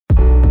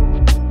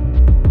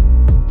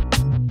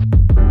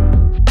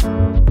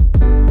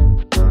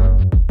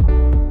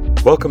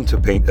Welcome to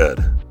Paint Ed.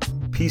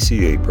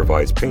 PCA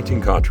provides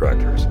painting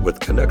contractors with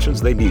connections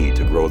they need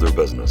to grow their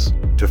business.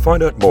 To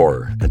find out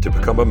more and to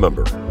become a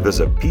member,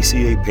 visit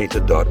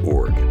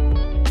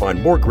pcapainted.org.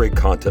 Find more great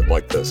content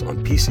like this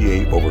on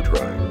PCA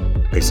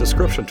Overdrive. A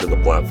subscription to the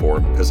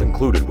platform is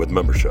included with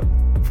membership.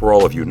 For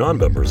all of you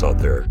non-members out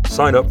there,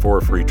 sign up for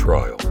a free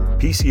trial.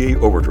 PCA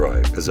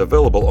Overdrive is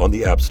available on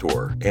the App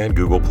Store and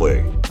Google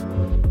Play.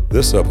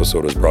 This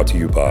episode is brought to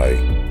you by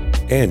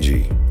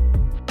Angie,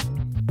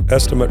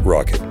 Estimate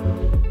Rocket,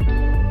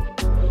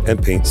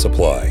 and Paint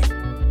Supply.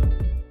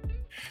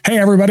 Hey,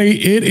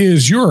 everybody. It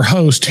is your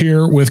host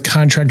here with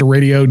Contractor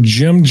Radio,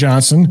 Jim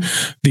Johnson,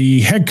 the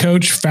head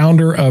coach,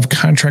 founder of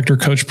Contractor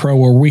Coach Pro,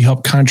 where we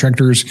help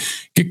contractors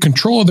get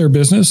control of their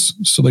business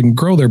so they can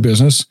grow their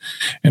business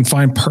and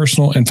find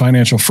personal and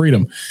financial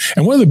freedom.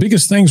 And one of the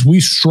biggest things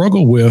we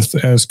struggle with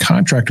as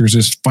contractors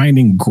is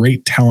finding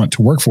great talent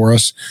to work for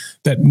us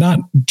that not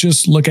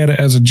just look at it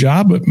as a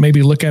job, but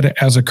maybe look at it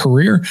as a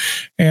career.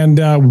 And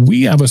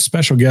we have a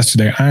special guest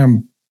today. I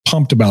am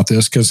pumped about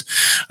this because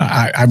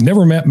I've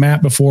never met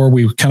Matt before.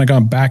 We've kind of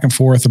gone back and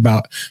forth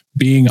about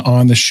being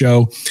on the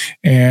show.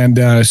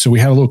 And so we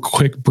had a little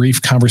quick,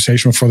 brief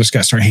conversation before this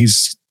got started.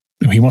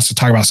 He wants to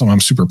talk about something I'm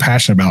super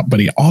passionate about, but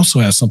he also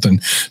has something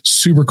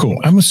super cool.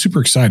 I'm super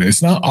excited.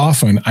 It's not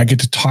often I get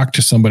to talk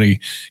to somebody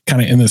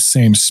kind of in the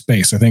same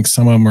space. I think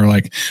some of them are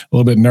like a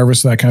little bit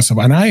nervous, that kind of stuff.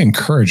 And I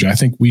encourage it. I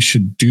think we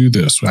should do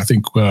this. I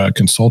think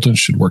consultants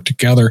should work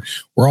together.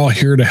 We're all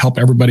here to help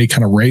everybody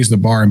kind of raise the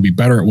bar and be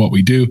better at what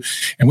we do.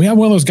 And we have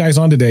one of those guys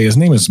on today. His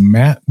name is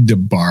Matt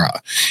DeBarra.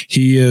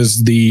 He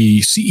is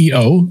the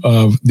CEO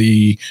of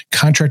the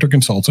Contractor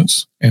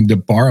Consultants and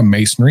DeBarra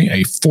Masonry,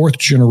 a fourth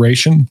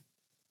generation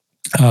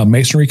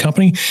masonry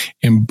company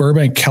in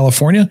Burbank,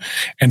 California,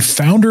 and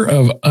founder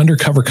of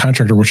Undercover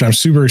Contractor, which I'm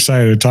super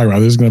excited to talk about.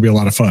 This is going to be a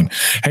lot of fun.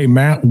 Hey,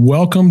 Matt,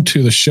 welcome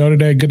to the show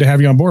today. Good to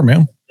have you on board,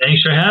 man.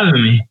 Thanks for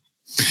having me.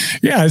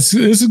 Yeah, this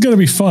is going to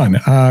be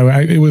fun.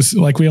 It was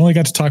like we only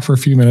got to talk for a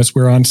few minutes.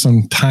 We're on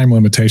some time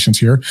limitations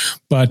here,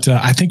 but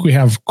I think we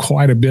have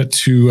quite a bit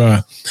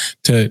to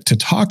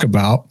talk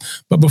about.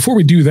 But before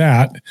we do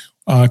that,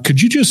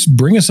 could you just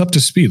bring us up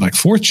to speed? Like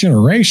fourth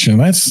generation,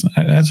 that's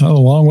a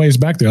long ways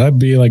back there. That'd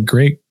be like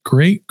great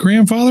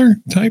grandfather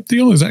type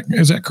deal. Is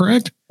that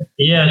correct?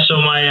 Yeah.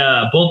 So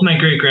my both my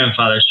great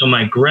grandfathers. So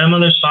my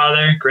grandmother's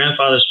father,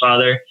 grandfather's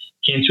father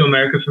came to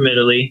America from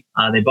Italy.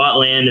 They bought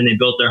land and they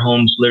built their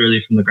homes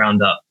literally from the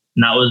ground up.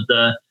 And that was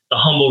the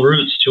humble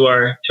roots to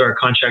our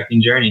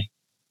contracting journey.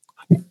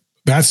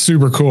 That's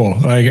super cool.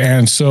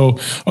 And so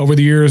over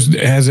the years,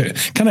 has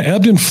it kind of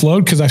ebbed and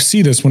flowed? Because I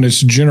see this when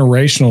it's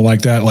generational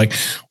like that. Like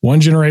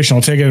one generation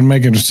will take it and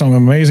make it something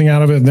amazing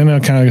out of it. Then it'll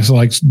kind of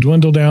like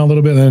dwindle down a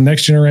little bit in the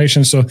next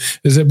generation. So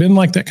has it been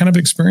like that kind of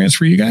experience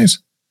for you guys?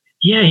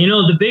 Yeah.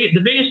 The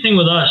biggest thing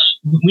with us,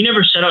 we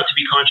never set out to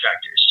be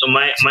contractors. So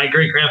my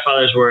great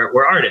grandfathers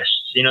were artists.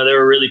 They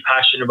were really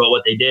passionate about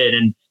what they did.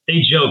 And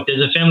they joked,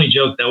 there's a family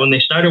joke that when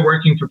they started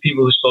working for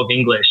people who spoke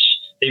English,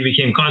 they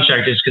became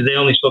contractors because they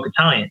only spoke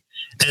Italian.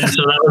 And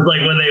so that was like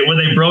when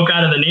they broke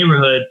out of the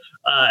neighborhood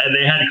and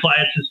they had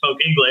clients who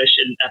spoke English.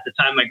 And at the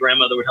time, my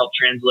grandmother would help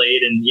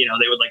translate and,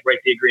 they would like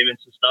write the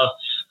agreements and stuff.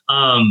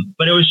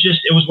 But it was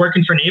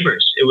working for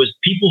neighbors. It was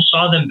people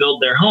saw them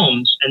build their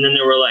homes and then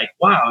they were like,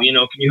 wow, can you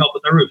help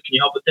with the roof? Can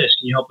you help with this?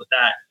 Can you help with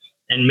that?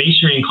 And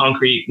masonry and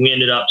concrete, we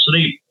ended up, so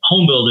they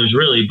home builders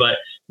really, but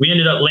we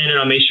ended up landing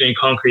on masonry and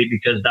concrete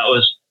because that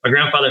was, my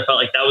grandfather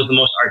felt like that was the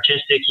most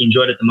artistic. He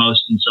enjoyed it the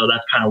most. And so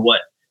that's kind of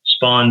what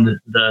spawned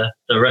the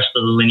rest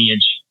of the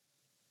lineage.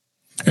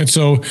 And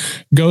so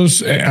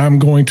I'm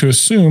going to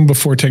assume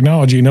before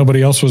technology,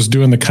 nobody else was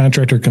doing the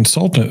contractor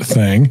consultant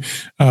thing.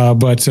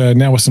 But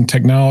now with some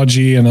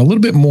technology and a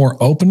little bit more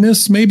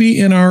openness,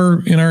 maybe in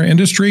our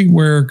industry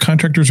where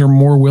contractors are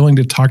more willing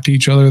to talk to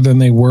each other than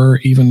they were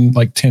even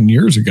like 10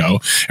 years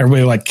ago.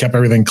 Everybody like kept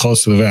everything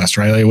close to the vest,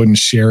 right? They wouldn't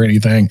share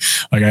anything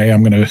like, hey,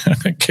 I'm going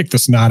to kick the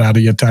snot out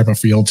of you type of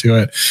feel to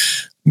it.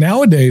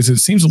 Nowadays, it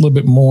seems a little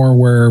bit more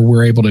where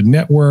we're able to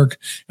network.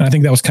 And I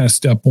think that was kind of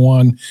step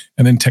one.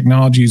 And then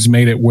technology's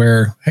made it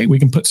where, hey, we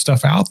can put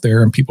stuff out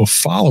there and people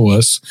follow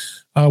us.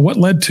 What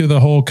led to the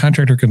whole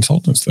contractor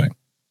consultants thing?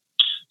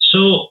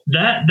 So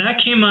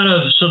that came out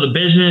of, so the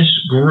business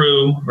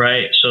grew,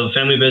 right? So the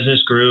family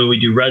business grew. We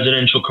do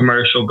residential,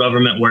 commercial,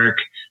 government work.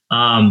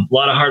 A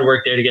lot of hard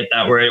work there to get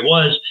that where it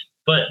was.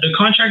 But the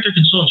contractor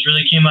consultants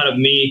really came out of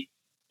me.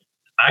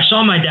 I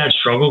saw my dad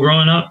struggle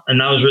growing up, and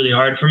that was really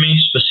hard for me,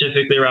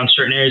 specifically around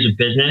certain areas of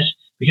business,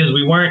 because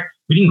we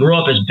didn't grow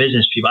up as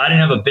business people. I didn't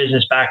have a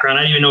business background.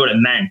 I didn't even know what it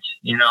meant.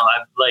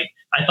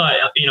 I thought,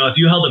 if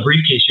you held a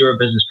briefcase, you were a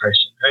business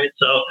person, right?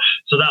 So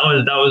that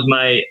was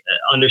my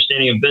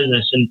understanding of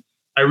business. And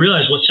I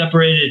realized what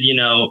separated,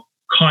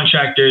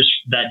 contractors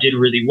that did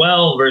really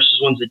well versus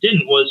ones that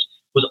didn't was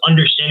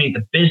understanding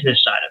the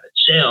business side of it,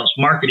 sales,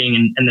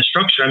 marketing, and the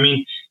structure. I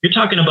mean, you're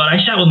talking about,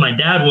 I sat with my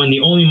dad when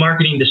the only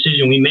marketing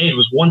decision we made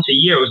was once a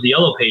year. It was the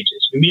Yellow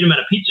Pages. We meet him at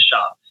a pizza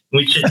shop. And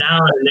we'd sit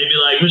down and they'd be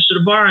like, Mr.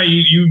 DeBarra,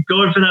 you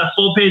going for that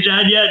full page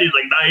ad yet? He's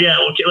like, not yet.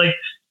 Okay, like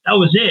that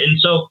was it. And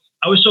so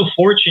I was so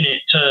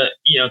fortunate to,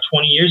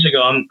 20 years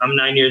ago, I'm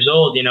 9 years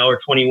old, or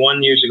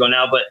 21 years ago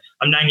now, but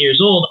I'm 9 years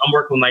old. I'm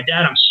working with my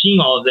dad. I'm seeing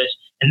all of this.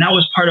 And that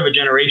was part of a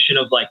generation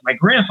of like, my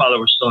grandfather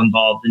was still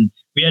involved. And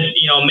we had,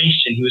 a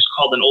mason. He was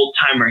called an old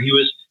timer. He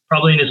was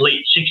probably in his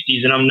late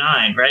 60s and I'm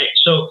 9, right?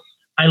 So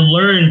I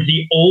learned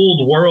the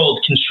old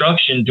world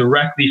construction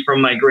directly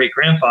from my great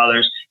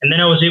grandfathers. And then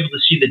I was able to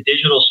see the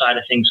digital side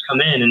of things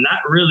come in. And that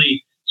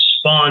really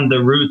spawned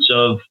the roots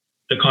of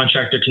the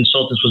Contractor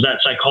Consultants, was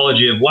that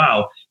psychology of,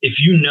 wow, if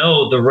you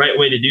know the right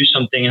way to do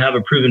something and have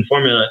a proven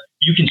formula,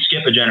 you can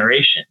skip a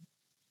generation.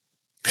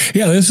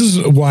 Yeah, this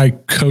is why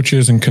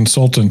coaches and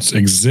consultants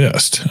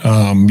exist.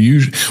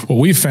 What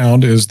we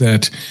found is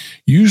that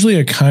usually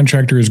a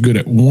contractor is good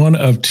at one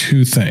of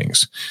two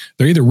things.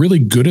 They're either really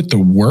good at the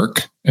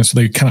work, and so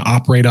they kind of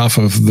operate off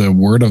of the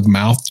word of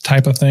mouth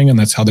type of thing, and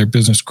that's how their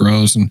business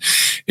grows. And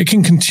it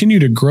can continue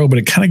to grow, but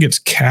it kind of gets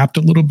capped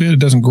a little bit. It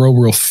doesn't grow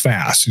real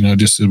fast,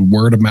 just a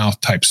word of mouth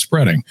type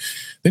spreading.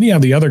 Then you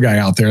have the other guy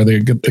out there,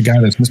 the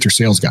guy that's Mr.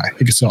 Sales Guy.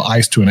 He can sell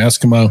ice to an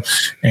Eskimo,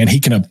 and he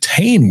can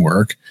obtain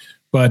work.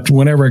 But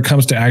whenever it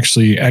comes to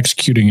actually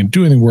executing and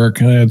doing the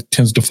work, it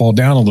tends to fall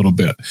down a little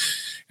bit.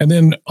 And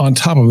then on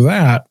top of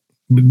that,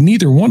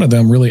 neither one of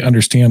them really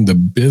understand the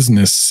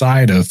business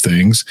side of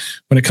things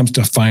when it comes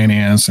to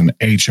finance and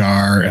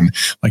HR. And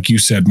like you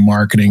said,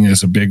 marketing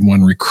is a big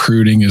one.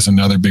 Recruiting is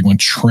another big one.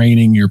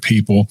 Training your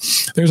people.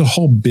 There's a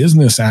whole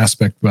business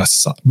aspect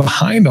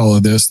behind all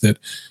of this that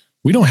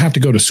we don't have to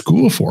go to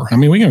school for. I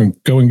mean, we can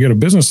go and get a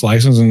business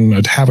license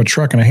and have a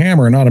truck and a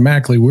hammer, and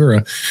automatically we're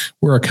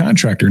a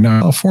contractor.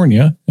 Now,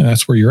 California,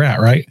 that's where you're at,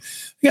 right?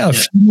 Yeah, a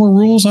few more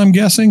rules, I'm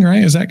guessing,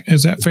 right? Is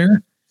that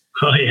fair?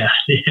 Oh yeah,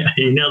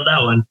 you nailed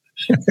that one.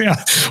 Yeah,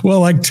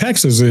 well, like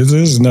Texas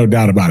is no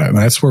doubt about it. And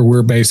that's where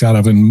we're based out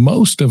of. In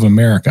most of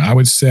America, I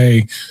would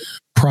say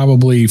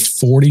probably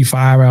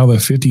 45 out of the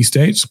 50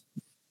 states.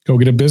 Go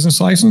get a business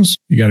license.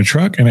 You got a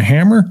truck and a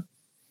hammer.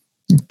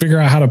 Figure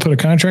out how to put a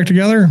contract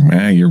together,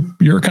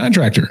 you're a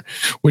contractor,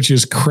 which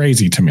is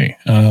crazy to me.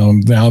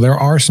 Now, there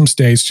are some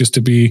states, just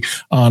to be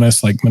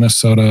honest, like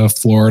Minnesota,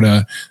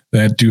 Florida,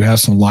 that do have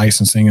some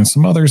licensing, and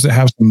some others that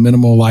have some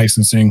minimal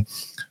licensing.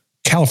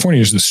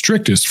 California is the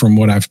strictest from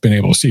what I've been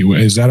able to see.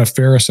 Is that a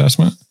fair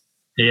assessment?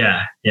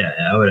 Yeah,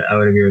 I would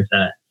agree with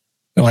that.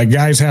 Like,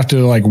 guys have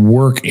to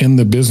work in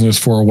the business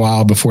for a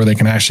while before they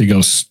can actually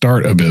go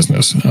start a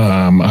business.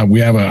 I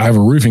have a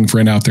roofing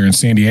friend out there in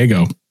San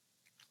Diego.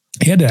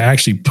 He had to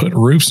actually put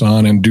roofs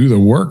on and do the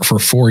work for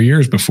 4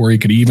 years before he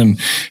could even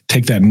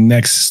take that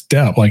next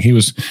step. Like, he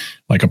was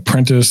like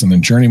apprentice and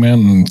then journeyman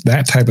and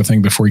that type of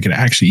thing before he could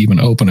actually even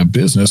open a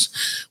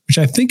business, which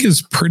I think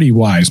is pretty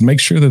wise.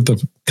 Make sure that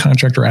the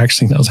contractor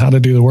actually knows how to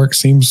do the work.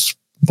 Seems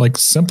like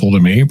simple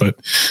to me, but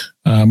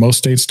most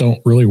states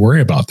don't really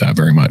worry about that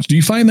very much. Do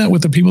you find that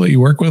with the people that you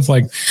work with?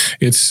 Like,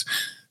 it's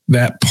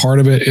that part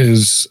of it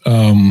is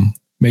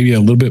maybe a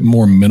little bit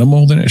more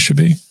minimal than it should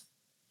be?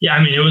 Yeah,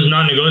 I mean, it was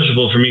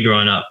non-negotiable for me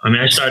growing up. I mean,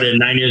 I started at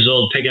 9 years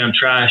old picking up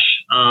trash.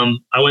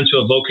 I went to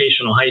a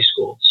vocational high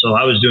school. So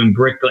I was doing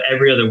brick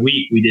every other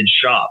week. We did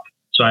shop.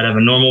 So I'd have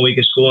a normal week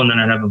of school and then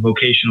I'd have a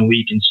vocational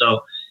week. And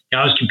so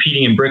I was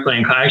competing in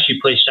bricklaying. I actually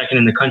placed second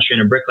in the country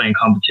in a bricklaying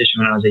competition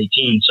when I was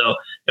 18. So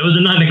it was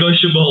a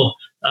non-negotiable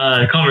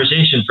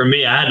conversation for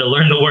me. I had to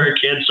learn the work,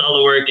 I had to sell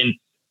the work,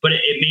 but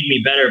it made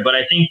me better. But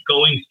I think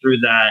going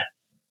through that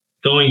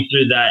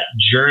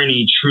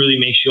journey truly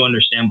makes you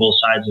understand both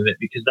sides of it,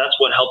 because that's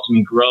what helped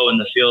me grow in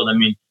the field. I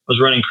mean, I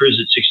was running crews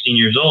at 16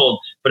 years old,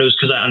 but it was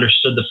because I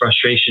understood the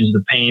frustrations,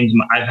 the pains.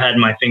 I've had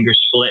my fingers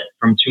split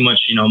from too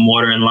much,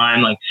 mortar and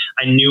lime. Like,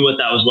 I knew what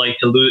that was like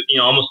to lose,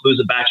 almost lose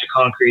a batch of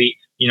concrete,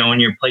 when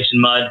you're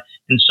placing mud.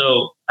 And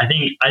so I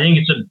think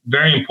it's a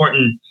very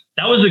important,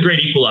 that was a great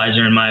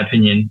equalizer in my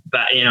opinion,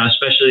 but,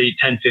 especially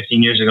 10,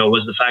 15 years ago,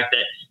 was the fact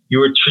that you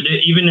were,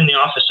 even in the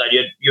office side,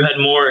 you had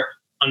more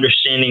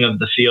understanding of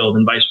the field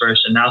and vice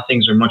versa. Now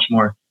things are much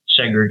more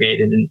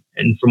segregated,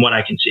 and from what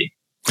I can see.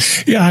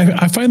 Yeah,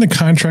 I find the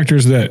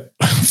contractors that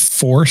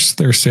force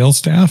their sales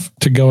staff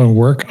to go and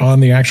work on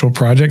the actual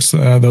projects,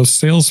 those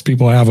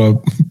salespeople have a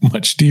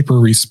much deeper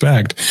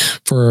respect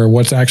for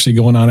what's actually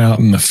going on out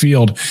in the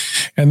field.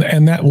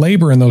 And that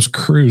labor and those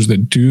crews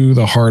that do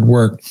the hard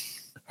work,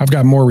 I've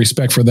got more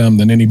respect for them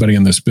than anybody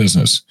in this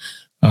business.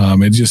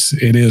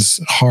 It is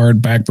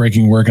hard,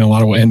 backbreaking work in a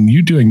lot of ways. And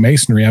you doing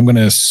masonry, I'm going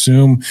to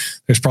assume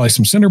there's probably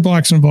some cinder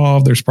blocks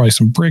involved. There's probably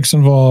some bricks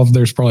involved.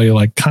 There's probably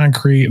like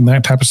concrete and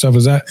that type of stuff.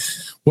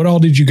 What all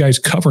did you guys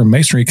cover in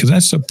masonry? Because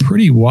that's a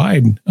pretty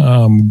wide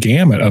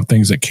gamut of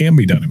things that can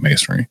be done in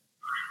masonry.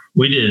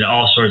 We did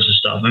all sorts of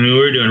stuff. I mean, we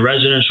were doing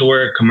residential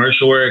work,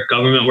 commercial work,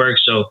 government work.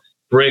 So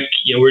brick,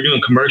 we're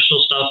doing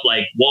commercial stuff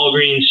like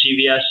Walgreens,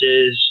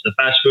 CVS's, the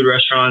fast food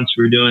restaurants.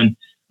 We were doing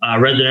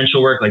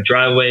residential work like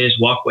driveways,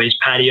 walkways,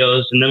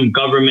 patios, and then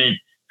government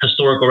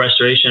historical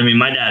restoration. I mean,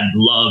 my dad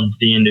loved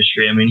the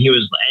industry. I mean, he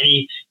was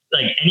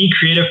any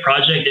creative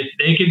project, if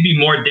they could be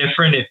more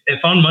different, if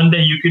on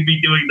Monday you could be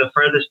doing the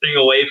furthest thing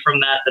away from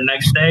that the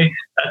next day,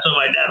 that's what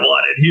my dad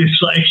wanted. He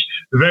was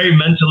very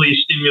mentally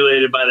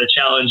stimulated by the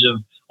challenge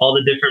of all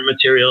the different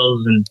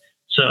materials and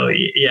So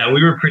yeah,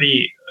 we were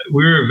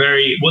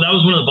very, well, that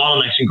was one of the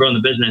bottlenecks in growing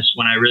the business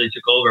when I really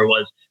took over,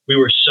 was we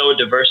were so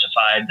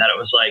diversified that it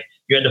was like,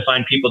 you had to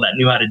find people that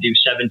knew how to do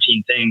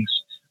 17 things.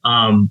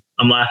 I'm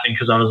laughing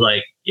because I was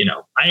like,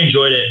 I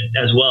enjoyed it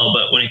as well,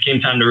 but when it came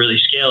time to really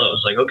scale, it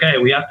was like, okay,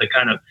 we have to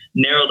kind of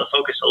narrow the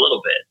focus a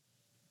little bit.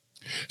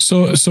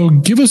 So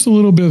give us a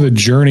little bit of the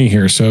journey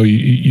here. So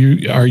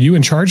you are you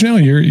in charge now?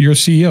 You're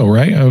CEO,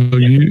 right?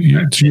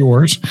 It's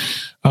yours.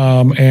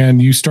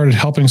 And you started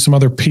helping some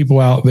other people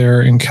out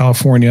there in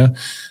California.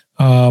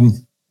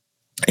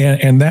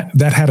 And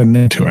that had a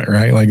name to it,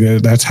 right? Like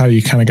that's how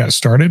you kind of got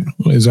started.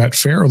 Is that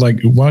fair?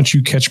 Like, why don't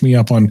you catch me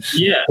up on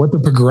what the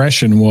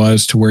progression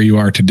was to where you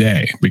are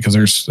today? Because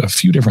there's a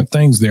few different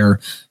things there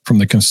from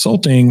the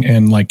consulting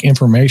and like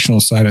informational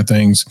side of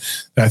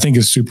things that I think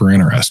is super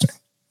interesting.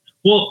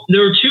 Well, there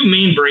were two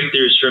main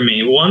breakthroughs for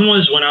me. One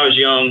was when I was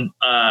young.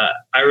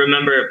 I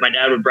remember my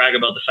dad would brag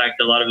about the fact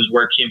that a lot of his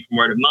work came from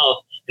word of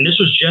mouth. And this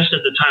was just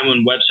at the time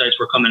when websites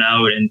were coming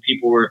out and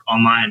people were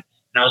online.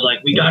 And I was like,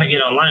 we got to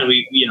get online.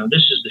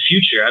 This is the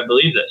future. I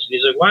believe this. And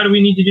he's like, why do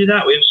we need to do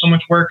that? We have so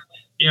much work,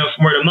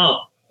 from word of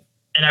mouth.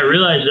 And I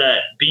realized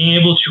that being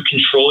able to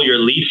control your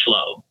lead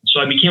flow. So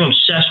I became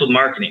obsessed with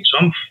marketing. So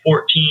I'm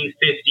 14,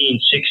 15,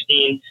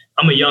 16.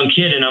 I'm a young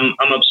kid and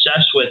I'm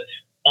obsessed with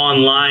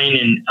online.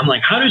 And I'm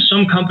like, how do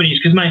some companies,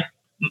 because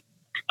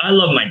I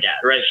love my dad,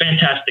 right?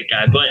 Fantastic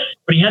guy. But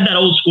he had that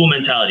old school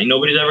mentality.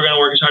 Nobody's ever going to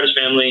work as hard as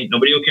family.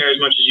 Nobody will care as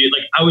much as you.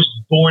 Like, I was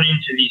born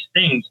into these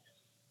things.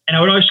 And I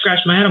would always scratch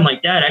my head. I'm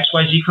like, Dad,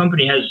 XYZ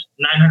company has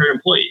 900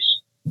 employees.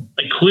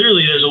 Like,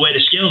 clearly there's a way to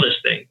scale this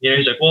thing.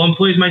 He's like, well,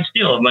 employees might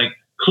steal. I'm like,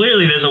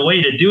 clearly there's a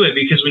way to do it,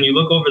 because when you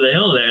look over the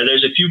hill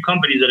there's a few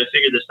companies that have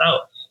figured this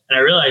out. And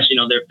I realized,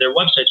 their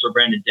websites were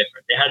branded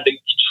different. They had the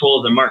control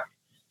of their market.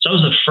 So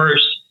that was the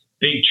first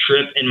big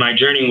trip in my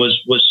journey,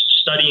 was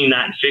studying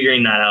that and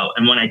figuring that out.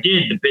 And when I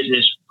did, the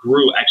business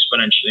grew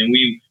exponentially and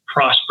we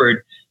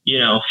prospered,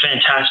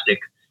 fantastic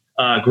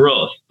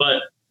growth.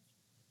 But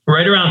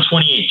right around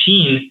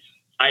 2018,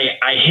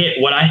 I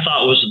hit what I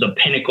thought was the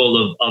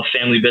pinnacle of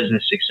family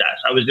business success.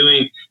 At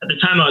the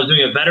time I was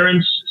doing a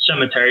veterans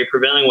cemetery,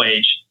 prevailing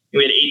wage.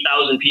 We had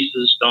 8,000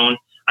 pieces of stone.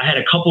 I had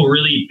a couple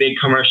really big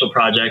commercial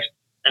projects,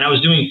 and I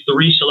was doing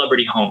 3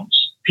 celebrity homes.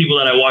 People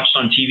that I watched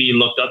on TV and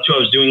looked up to. I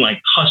was doing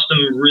like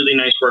custom, really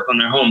nice work on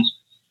their homes.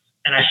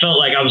 And I felt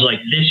like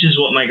this is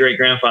what my great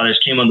grandfathers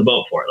came on the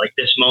boat for, like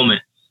this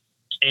moment.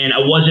 And I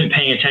wasn't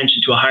paying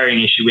attention to a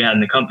hiring issue we had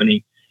in the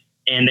company.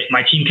 And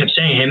my team kept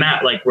saying, hey,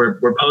 Matt, like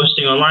we're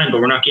posting online, but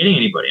we're not getting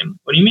anybody.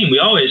 What do you mean?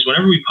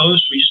 Whenever we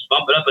post, we just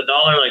bump it up $1.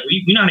 Like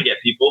we know how to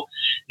get people.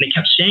 And they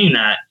kept saying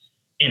that.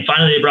 And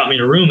finally they brought me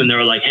in a room and they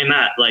were like, hey,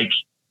 Matt, like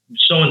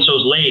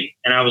so-and-so's late.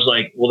 And I was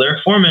like, well, they're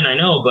a foreman. I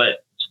know,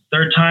 but it's the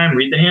third time,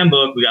 read the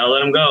handbook. We got to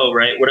let them go,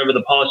 right? Whatever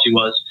the policy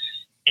was.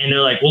 And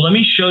they're like, well, let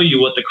me show you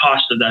what the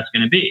cost of that's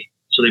going to be.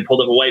 So they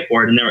pulled up a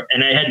whiteboard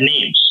and I had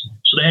names.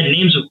 So they had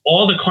names of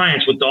all the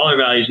clients with dollar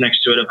values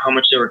next to it of how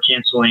much they were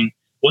canceling,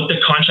 what the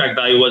contract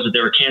value was that they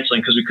were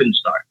canceling because we couldn't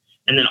start.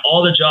 And then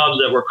all the jobs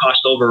that were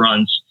cost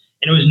overruns.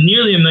 And it was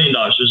nearly $1 million.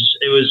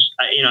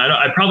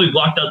 I probably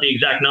blocked out the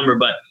exact number,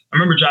 but I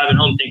remember driving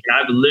home thinking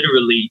I've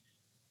literally,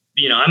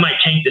 I might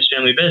tank this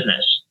family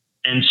business.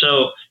 And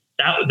so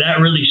that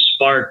really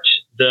sparked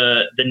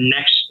the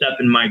next step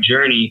in my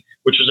journey,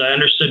 which was I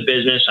understood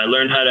business. I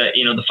learned how to,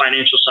 the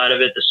financial side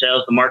of it, the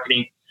sales, the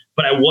marketing,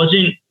 but I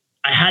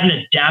hadn't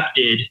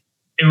adapted.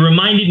 It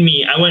reminded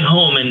me, I went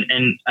home and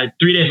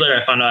 3 days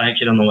later, I found out I had a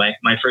kid on the way,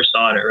 my first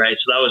daughter, right?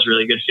 So that was a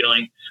really good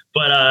feeling.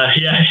 But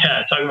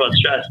yeah, talk about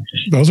stress.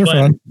 Those are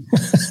fun.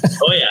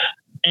 Oh yeah.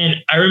 And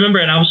I remember,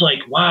 and I was like,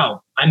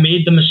 wow, I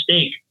made the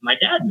mistake my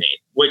dad made,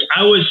 which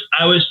I was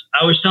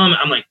telling him,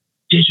 I'm like,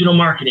 digital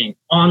marketing,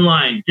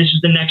 online, this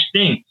is the next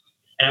thing.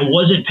 And I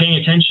wasn't paying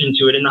attention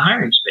to it in the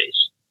hiring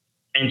space.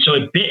 And so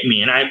it bit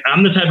me. And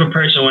I'm the type of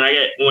person, when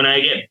I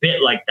get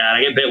bit like that,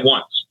 I get bit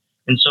once.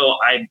 And so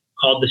I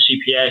called the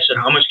CPA. I said,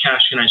 how much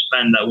cash can I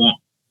spend that won't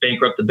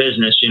bankrupt the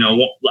business?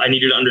 I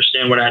needed to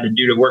understand what I had to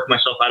do to work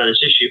myself out of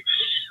this issue.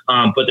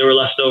 But there were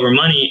leftover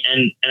money.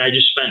 And I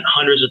just spent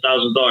hundreds of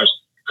thousands of dollars,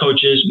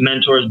 coaches,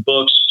 mentors,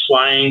 books,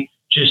 flying.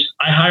 This is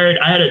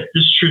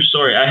a true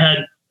story.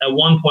 At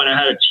one point, I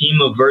had a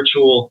team of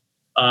virtual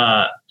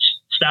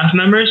staff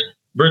members,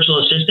 virtual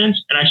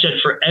assistants. And I said,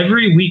 for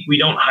every week we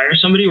don't hire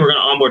somebody, we're going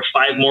to onboard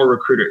 5 more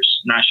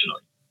recruiters nationally.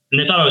 And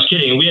they thought I was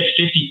kidding. And we had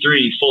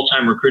 53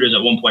 full-time recruiters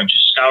at one point,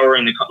 just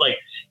scouring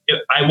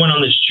I went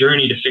on this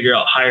journey to figure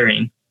out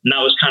hiring. And that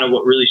was kind of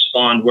what really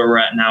spawned where we're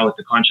at now with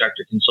the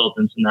contractor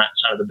consultants and that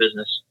side of the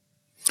business.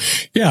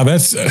 Yeah,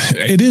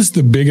 it is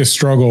the biggest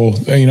struggle.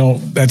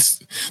 That's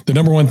the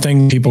number one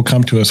thing people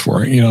come to us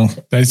for.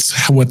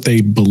 That's what they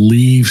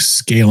believe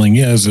scaling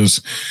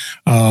is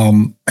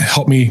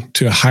help me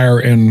to hire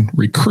and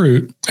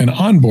recruit and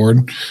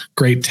onboard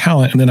great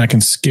talent, and then I can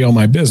scale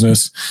my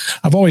business.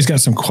 I've always got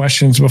some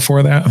questions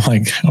before that.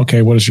 Like,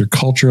 okay, what does your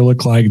culture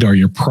look like? Are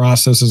your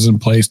processes in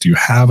place? Do you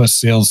have a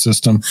sales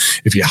system?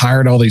 If you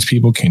hired all these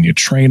people, can you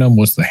train them?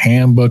 What's the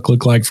handbook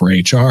look like for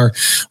HR?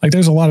 Like,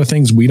 there's a lot of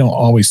things we don't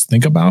always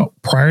think about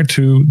prior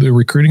to the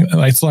recruiting?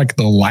 It's like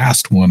the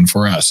last one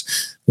for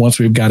us once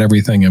we've got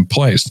everything in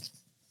place.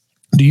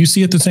 Do you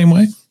see it the same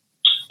way?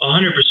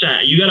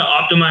 100%. You got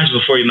to optimize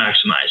before you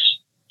maximize.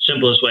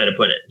 Simplest way to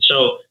put it.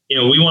 So,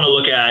 we want to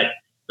look at,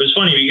 it was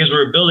funny because we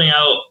were building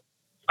out,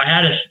 I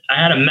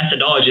had a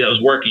methodology that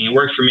was working. It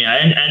worked for me. I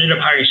ended up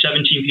hiring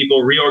 17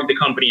 people, reorged the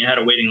company, and had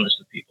a waiting list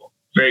of people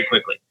very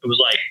quickly. It was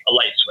like a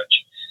light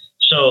switch.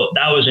 So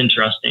that was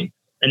interesting.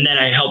 And then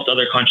I helped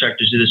other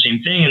contractors do the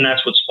same thing. And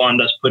that's what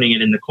spawned us putting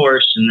it in the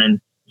course. And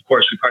then, of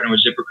course, we partnered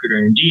with ZipRecruiter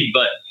and Indeed.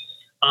 But,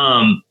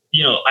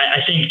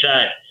 I think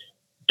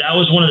that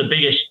was one of the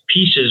biggest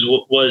pieces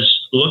was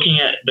looking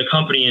at the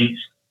company and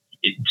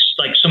it's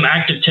like some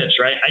active tips,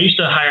 right? I used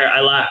to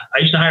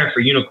hire for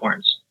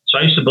unicorns. So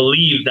I used to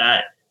believe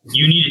that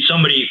you needed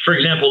somebody, for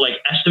example, like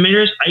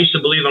estimators. I used to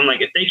believe, I'm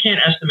like, if they can't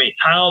estimate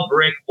tile,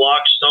 brick,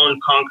 block, stone,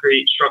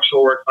 concrete,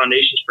 structural work,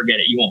 foundations, forget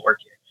it. You won't work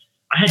here.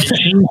 I had to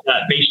change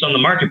that based on the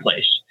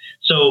marketplace.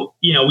 So,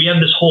 we have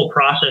this whole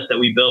process that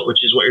we built,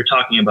 which is what you're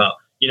talking about,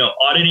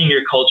 auditing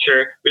your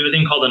culture. We have a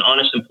thing called an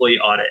honest employee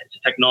audit. It's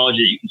a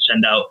technology that you can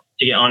send out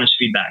to get honest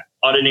feedback,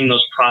 auditing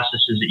those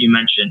processes that you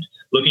mentioned,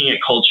 looking at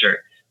culture.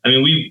 I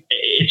mean,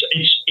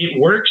 it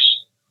works.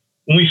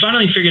 When we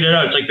finally figured it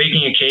out, it's like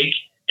baking a cake.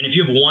 And if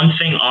you have one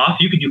thing off,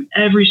 you could do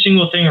every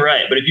single thing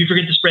right. But if you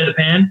forget to spray the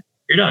pan,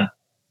 you're done.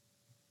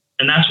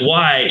 And that's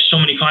why so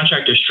many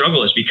contractors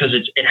struggle, is because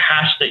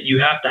you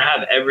have to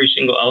have every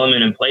single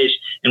element in place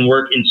and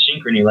work in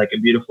synchrony like a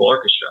beautiful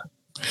orchestra.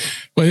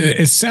 Well,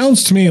 it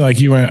sounds to me like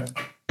you went,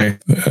 okay,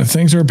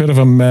 things are a bit of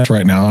a mess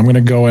right now. I'm going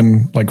to go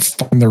and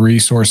find the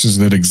resources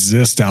that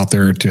exist out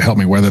there to help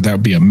me, whether that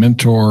would be a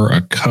mentor,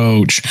 a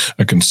coach,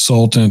 a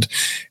consultant.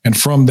 And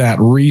from that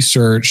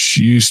research,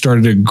 you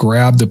started to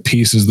grab the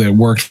pieces that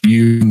worked for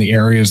you in the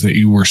areas that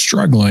you were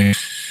struggling,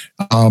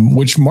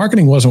 which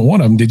marketing wasn't one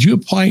of them. Did you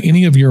apply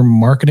any of your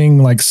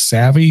marketing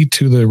savvy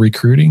to the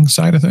recruiting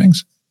side of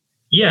things?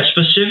 Yeah,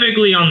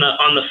 specifically on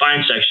the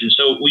find section.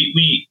 So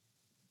we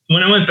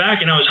when I went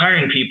back and I was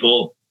hiring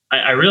people,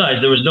 I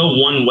realized there was no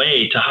one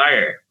way to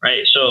hire,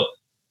 right? So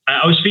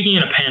I was speaking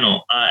in a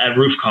panel at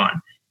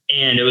RoofCon,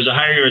 and it was a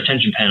hiring and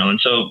retention panel.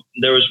 And so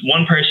there was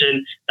one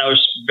person that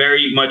was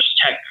very much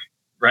tech,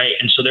 right?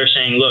 And so they're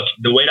saying, look,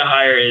 the way to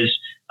hire is,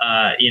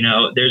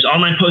 there's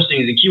online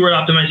postings and keyword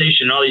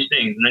optimization and all these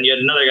things. And then you had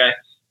another guy,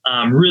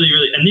 really,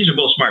 and these are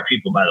both smart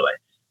people, by the way.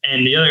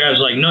 And the other guy was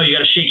like, no, you got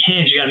to shake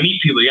hands. You got to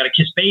meet people. You got to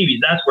kiss babies.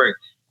 That's work.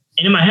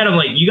 And in my head, I'm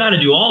like, you got to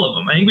do all of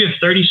them. I think we have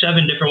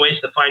 37 different ways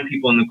to find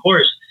people in the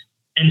course.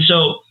 And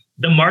so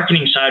the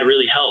marketing side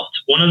really helped.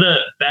 One of the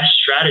best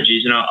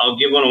strategies, and I'll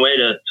give one away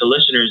to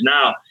listeners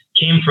now,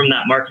 came from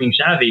that marketing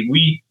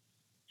savvy.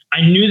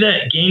 I knew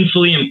that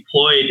gainfully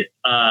employed,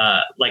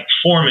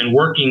 foremen,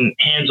 working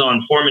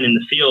hands-on foremen in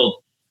the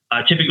field,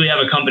 typically have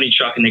a company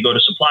truck and they go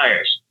to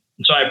suppliers.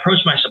 And so I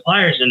approached my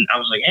suppliers and I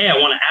was like, hey, I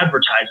want to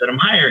advertise that I'm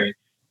hiring.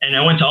 And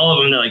I went to all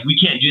of them. They're like, we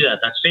can't do that.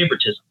 That's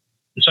favoritism.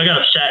 And so I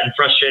got upset and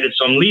frustrated.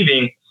 So I'm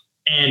leaving.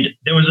 And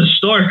there was a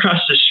store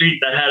across the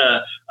street that had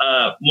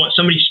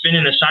somebody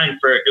spinning a sign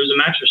it was a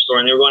mattress store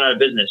and they were going out of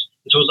business.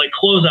 And so it was like,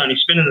 close on,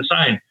 he's spinning the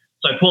sign.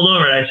 So I pulled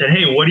over and I said,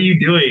 hey, what are you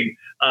doing?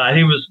 I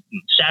think it was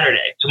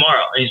Saturday,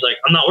 tomorrow. And he's like,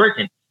 I'm not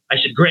working. I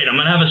said, great, I'm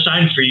going to have a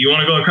sign for you. You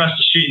want to go across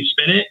the street and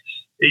spin it?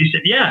 And he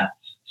said, yeah.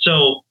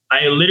 So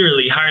I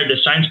literally hired the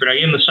sign spinner. I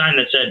gave him the sign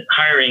that said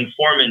hiring,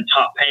 foreman,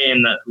 top pay,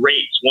 and the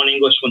rates, one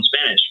English, one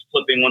Spanish,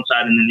 flipping one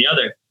side and then the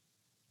other.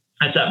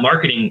 That's that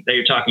marketing that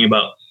you're talking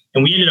about.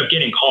 And we ended up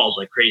getting calls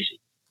like crazy.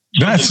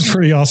 That's a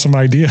pretty awesome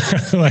idea.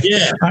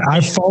 Yeah.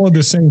 I've followed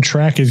the same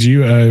track as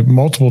you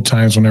multiple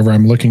times whenever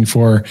I'm looking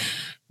for,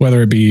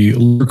 whether it be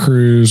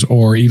crews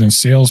or even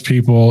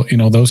salespeople.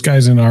 Those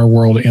guys in our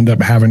world end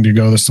up having to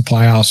go to the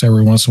supply house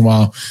every once in a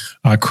while,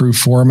 crew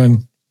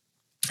foreman.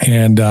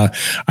 And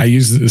I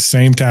use the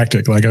same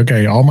tactic,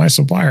 okay, all my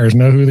suppliers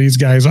know who these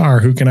guys are.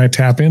 Who can I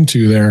tap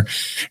into there?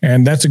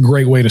 And that's a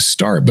great way to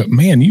start. But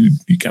man, you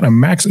kind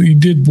of you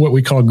did what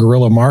we call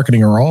guerrilla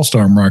marketing or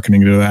all-star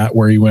marketing to that,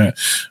 where you went,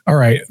 all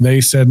right,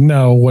 they said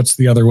no, what's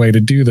the other way to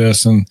do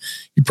this? And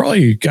you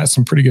probably got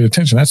some pretty good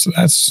attention. That's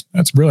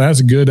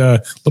a good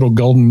little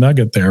golden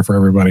nugget there for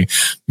everybody.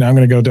 Now I'm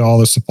going to go to all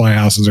the supply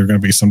houses. There are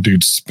going to be some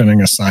dudes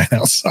spinning a sign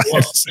outside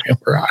saying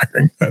we're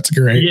hiring. That's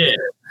great. Yeah.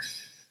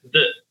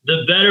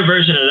 The better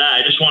version of that,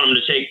 I just want them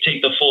to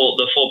take the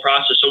full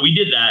process. So we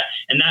did that,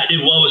 and that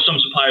did well with some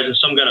suppliers, and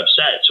some got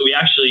upset. So we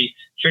actually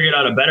figured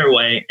out a better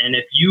way. And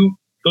if you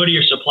go to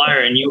your supplier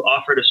and you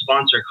offer to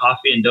sponsor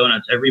coffee and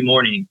donuts every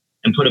morning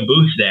and put a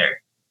booth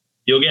there,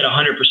 you'll get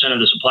 100% of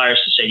the suppliers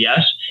to say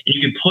yes. And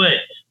you can put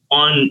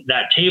on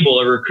that table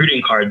a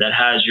recruiting card that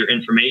has your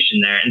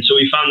information there. And so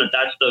we found that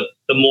that's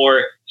the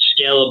more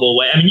scalable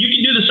way. I mean, you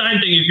can do the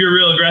sign thing if you're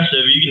real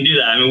aggressive. You can do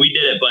that. I mean, we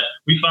did it, but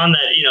we found that,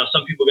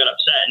 some people got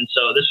upset. And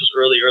so this was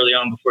early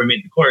on before we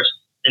made the course.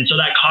 And so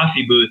that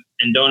coffee booth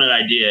and donut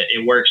idea,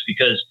 it works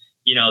because,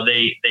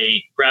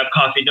 they grab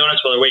coffee and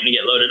donuts while they're waiting to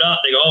get loaded up.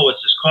 They go, oh,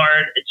 it's this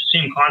card. It's the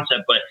same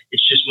concept, but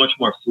it's just much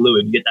more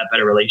fluid. You get that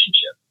better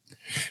relationship.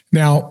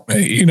 Now,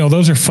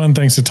 those are fun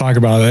things to talk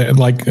about.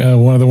 Like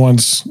one of the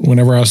ones,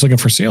 whenever I was looking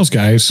for sales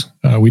guys,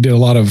 we did a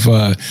lot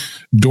of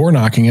door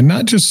knocking, and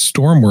not just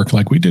storm work.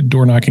 Like we did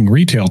door knocking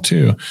retail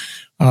too.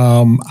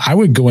 I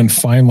would go and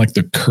find like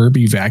the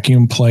Kirby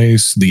vacuum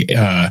place, the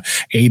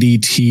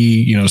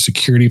ADT,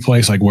 security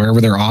place, like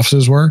wherever their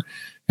offices were.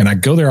 And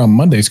I'd go there on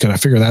Mondays because I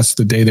figure that's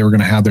the day they were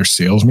going to have their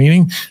sales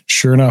meeting.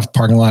 Sure enough,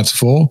 parking lot's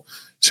full.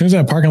 As soon as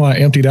that parking lot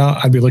emptied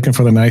out, I'd be looking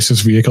for the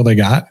nicest vehicle they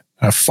got.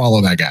 I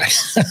follow that guy.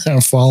 I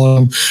follow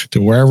him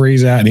to wherever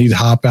he's at, and he'd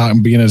hop out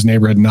and be in his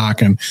neighborhood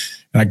knocking.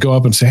 And I go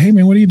up and say, "Hey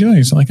man, what are you doing?"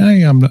 He's like,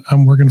 "Hey,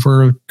 I'm working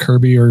for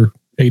Kirby or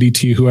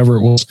ADT, whoever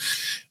it was."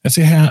 I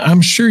say, "Hey,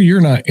 I'm sure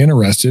you're not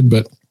interested,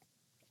 but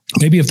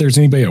maybe if there's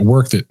anybody at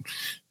work that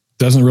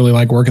doesn't really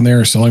like working there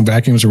or selling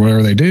vacuums or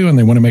whatever they do, and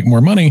they want to make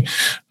more money,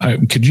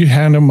 could you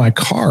hand them my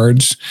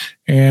cards?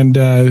 And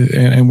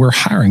we're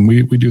hiring.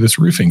 We do this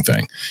roofing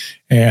thing."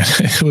 And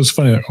it was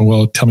funny.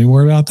 Well, tell me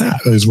more about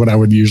that, is what I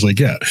would usually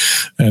get.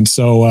 And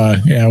so,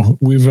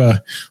 we've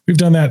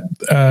done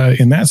that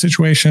in that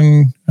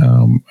situation.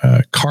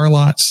 Car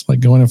lots, like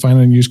going and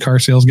finding used car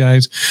sales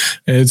guys.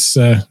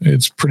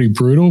 It's pretty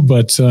brutal,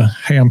 but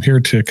hey, I'm here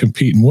to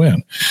compete and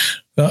win.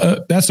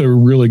 That's a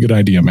really good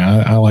idea,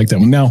 man. I like that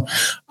one. Now,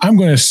 I'm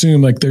going to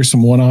assume like there's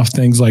some one-off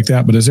things like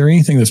that, but is there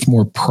anything that's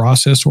more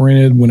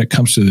process-oriented when it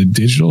comes to the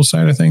digital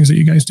side of things that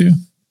you guys do?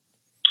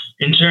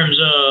 In terms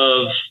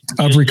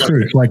of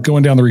recruiting, like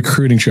going down the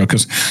recruiting show,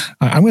 because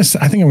I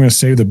think I'm going to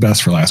save the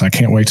best for last. I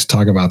can't wait to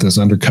talk about this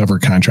undercover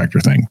contractor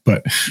thing.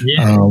 But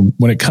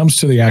when it comes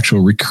to the actual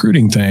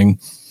recruiting thing,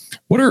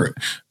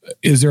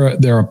 is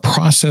there a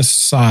process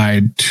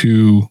side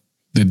to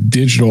the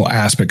digital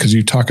aspect? Because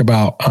you talk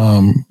about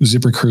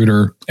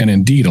ZipRecruiter and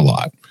Indeed a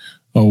lot.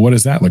 Well, what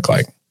does that look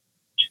like?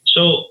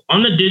 So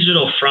on the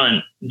digital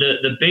front,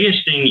 the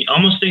biggest thing,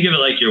 almost think of it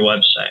like your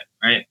website,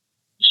 right?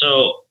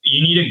 So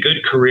you need a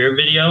good career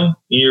video.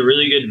 You need a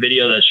really good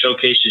video that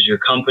showcases your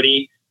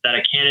company that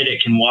a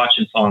candidate can watch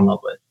and fall in love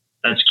with.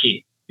 That's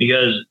key,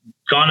 because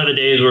gone are the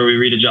days where we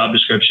read a job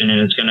description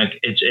and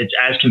it's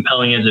as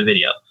compelling as a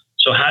video.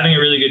 So having a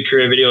really good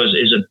career video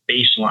is a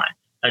baseline.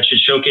 That should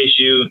showcase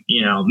you,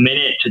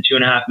 minute to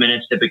 2.5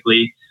 minutes,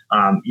 typically.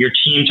 Your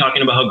team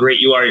talking about how great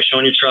you are. You're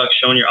showing your truck,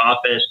 showing your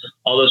office,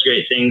 all those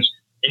great things.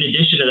 In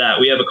addition to that,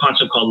 we have a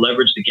concept called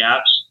leverage the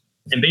gaps.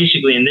 And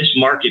basically in this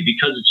market,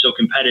 because it's so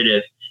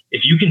competitive,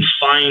 if you can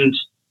find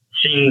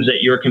things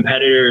that your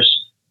competitors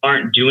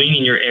aren't doing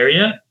in your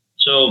area.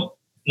 So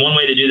one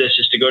way to do this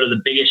is to go to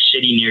the biggest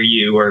city near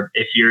you, or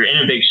if you're in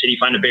a big city,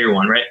 find a bigger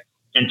one, right?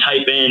 And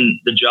type in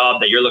the job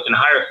that you're looking to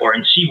hire for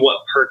and see what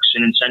perks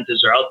and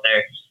incentives are out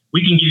there.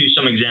 We can give you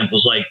some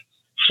examples, like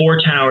 4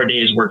 10-hour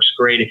days works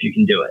great if you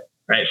can do it,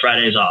 right?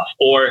 Fridays off,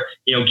 or,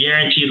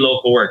 guaranteed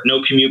local work,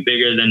 no commute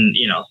bigger than,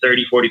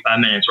 30, 45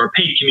 minutes, or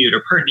paid commute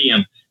or per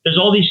diem. There's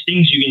all these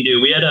things you can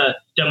do. We had a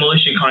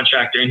demolition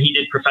contractor and he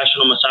did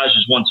professional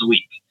massages once a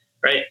week,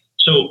 right?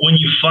 So when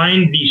you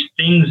find these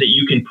things that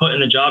you can put in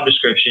the job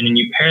description and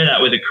you pair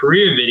that with a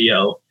career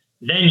video,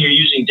 then you're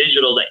using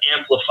digital to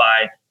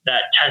amplify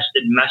that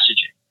tested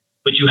messaging.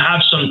 But you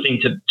have something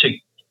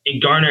to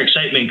garner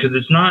excitement, because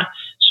it's not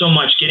so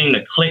much getting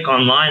the click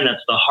online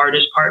that's the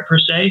hardest part per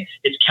se.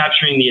 It's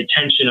capturing the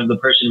attention of the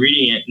person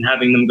reading it and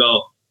having them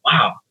go,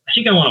 "Wow, I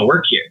think I want to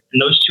work here."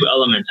 And those two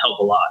elements help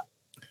a lot.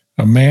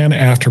 A man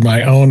after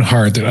my own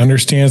heart that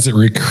understands that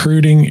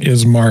recruiting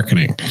is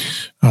marketing.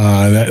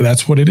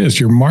 That's what it is.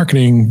 You're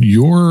marketing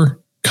your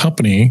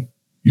company,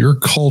 your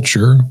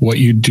culture, what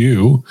you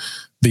do,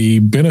 the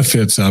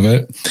benefits of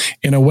it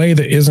in a way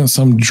that isn't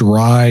some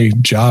dry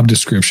job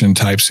description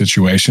type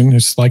situation.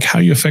 It's like how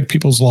you affect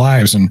people's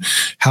lives and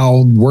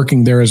how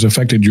working there has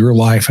affected your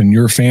life and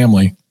your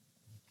family.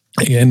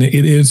 And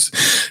it is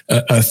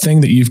a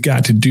thing that you've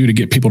got to do to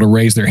get people to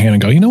raise their hand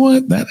and go, "You know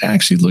what? That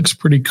actually looks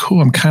pretty cool.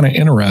 I'm kind of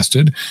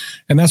interested."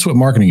 And that's what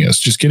marketing is,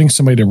 just getting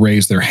somebody to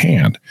raise their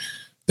hand.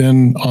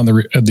 Then on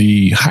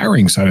the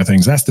hiring side of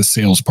things, that's the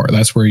sales part.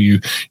 That's where you're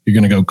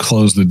going to go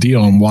close the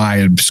deal and why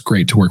it's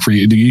great to work for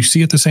you. Do you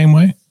see it the same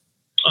way?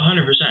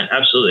 100%.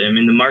 Absolutely. I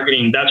mean, the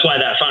marketing, that's why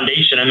that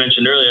foundation I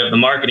mentioned earlier of the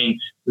marketing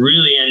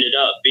really ended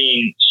up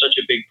being such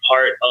a big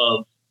part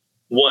of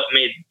what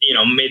made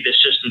this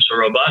system so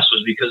robust,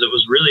 was because it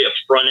was really a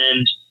front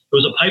end. It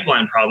was a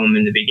pipeline problem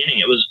in the beginning.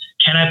 It was,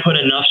 can I put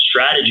enough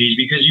strategies?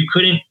 Because you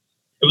couldn't,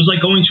 it was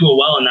like going to a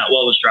well and that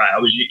well was dry.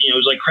 It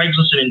was like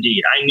Craigslist and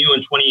Indeed. I knew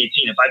in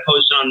 2018, if I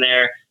posted on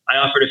there, I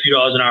offered a few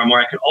dollars an hour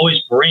more, I could always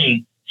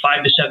bring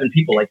 5 to 7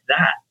 people like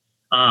that.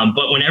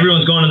 But when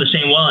everyone's going to the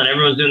same well and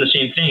everyone's doing the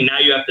same thing, now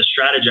you have to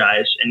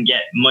strategize and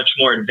get much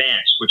more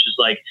advanced, which is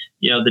like,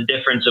 the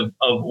difference of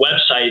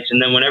websites.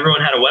 And then when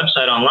everyone had a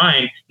website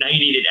online, now you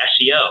needed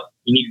SEO.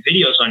 You need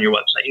videos on your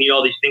website. You need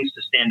all these things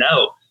to stand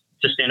out,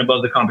 to stand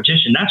above the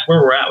competition. That's where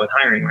we're at with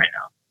hiring right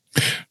now.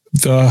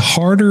 The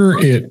harder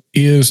it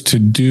is to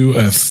do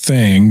a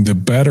thing, the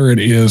better it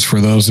is for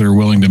those that are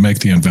willing to make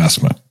the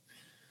investment.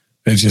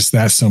 It's just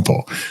that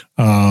simple.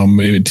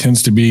 It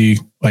tends to be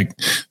like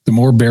the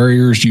more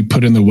barriers you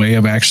put in the way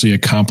of actually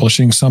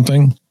accomplishing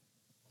something,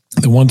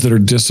 the ones that are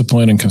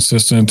disciplined and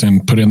consistent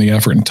and put in the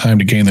effort and time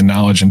to gain the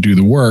knowledge and do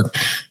the work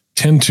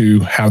tend to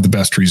have the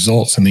best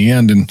results in the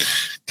end. And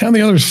kind of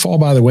the others fall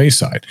by the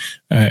wayside,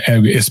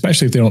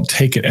 especially if they don't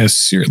take it as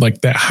serious.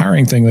 Like that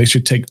hiring thing, they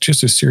should take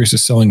just as serious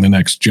as selling the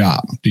next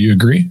job. Do you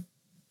agree?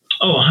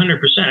 Oh, 100%.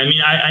 I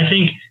mean, I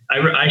think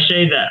I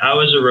say that I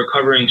was a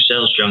recovering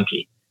sales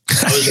junkie.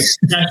 I was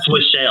obsessed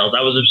with sales.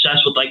 I was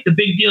obsessed with like the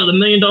big deal, the $1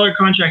 million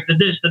contract, the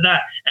this, the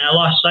that. And I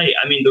lost sight.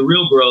 I mean, the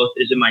real growth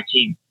is in my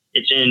team.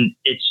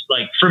 It's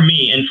like for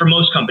me and for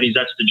most companies,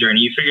 that's the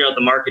journey. You figure out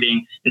the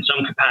marketing in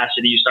some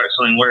capacity, you start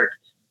selling work.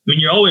 I mean,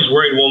 you're always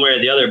worried one way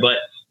or the other, but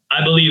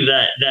I believe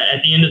that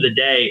at the end of the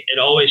day, it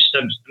always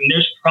stems. I mean,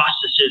 there's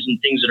processes and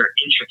things that are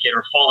intricate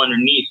or fall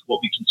underneath what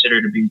we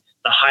consider to be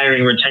the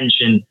hiring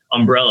retention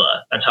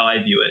umbrella. That's how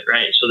I view it,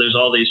 right? So there's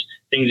all these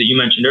things that you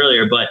mentioned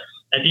earlier, but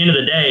at the end of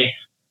the day,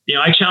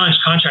 I challenge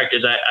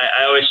contractors.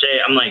 I always say,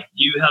 I'm like,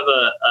 do you have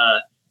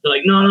they're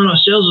like, no,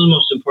 sales is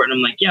most important.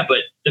 I'm like, yeah,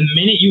 but the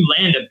minute you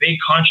land a big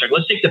contract,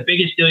 let's take the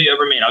biggest deal you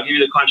ever made. I'll give you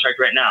the contract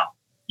right now.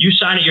 You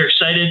sign it, you're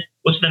excited.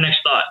 What's the next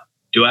thought?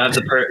 Do I have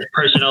the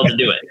personnel to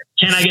do it?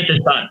 Can I get this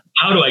done?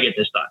 How do I get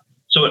this done?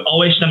 So it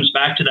always stems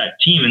back to that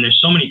team. And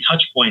there's so many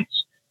touch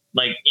points.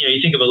 Like,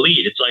 you think of a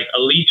lead, it's like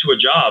a lead to a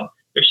job.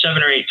 There's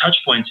 7 or 8 touch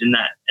points in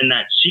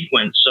that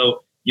sequence.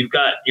 So you've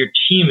got your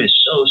team is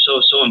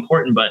so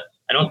important, but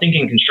I don't think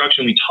in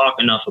construction we talk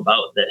enough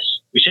about this.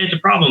 We say it's a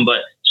problem,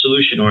 but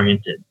solution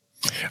oriented.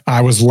 I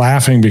was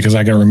laughing because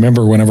I can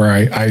remember whenever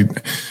I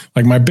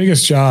like my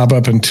biggest job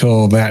up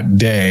until that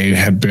day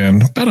had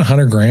been about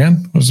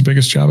 $100,000 was the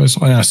biggest job I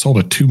sold. And I sold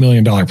a $2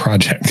 million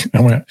project. I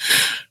went,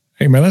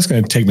 hey man, that's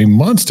going to take me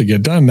months to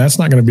get done. That's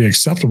not going to be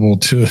acceptable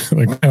to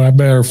I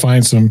better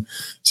find some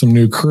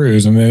new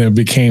crews. And then it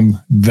became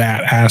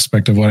that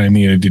aspect of what I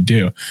needed to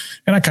do.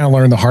 And I kind of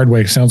learned the hard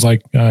way. It sounds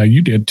like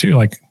you did too.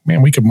 Like,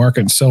 man, we could market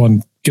and sell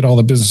and get all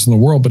the business in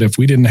the world. But if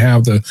we didn't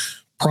have the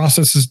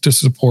processes to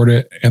support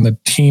it and the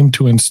team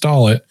to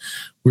install it,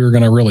 we were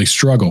going to really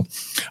struggle.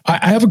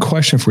 I have a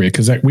question for you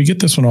because we get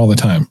this one all the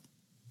time.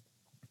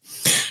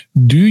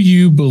 Do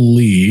you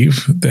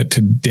believe that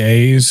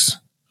today's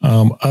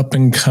up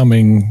and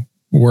coming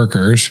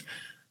workers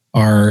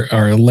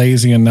are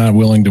lazy and not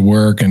willing to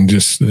work and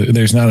just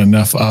there's not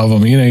enough of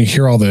them? You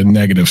hear all the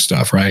negative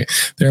stuff, right?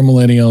 They're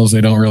millennials.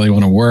 They don't really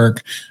want to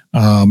work.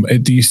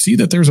 Do you see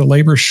that there's a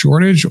labor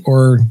shortage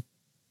or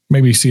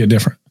maybe you see it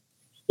different?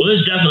 Well,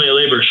 there's definitely a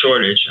labor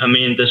shortage. I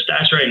mean, the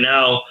stats right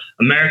now,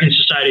 American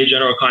Society of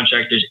General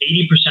Contractors,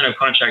 80% of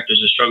contractors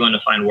are struggling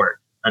to find work.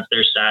 That's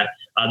their stat.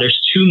 There's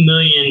 2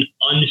 million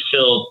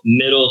unfilled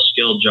middle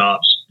skilled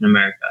jobs in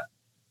America,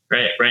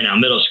 right now,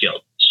 middle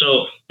skilled.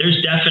 So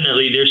there's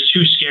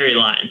 2 scary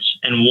lines,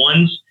 and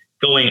one's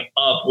going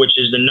up, which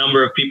is the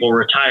number of people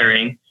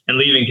retiring and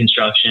leaving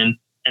construction.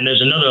 And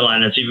there's another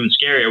line that's even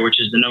scarier, which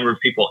is the number of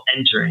people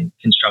entering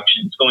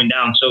construction. It's going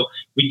down. So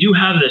we do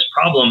have this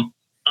problem.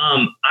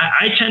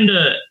 I tend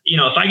to,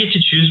 if I get to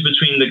choose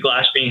between the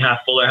glass being half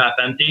full or half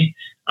empty,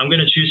 I'm going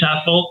to choose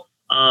half full.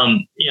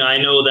 I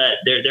know that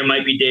there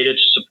might be data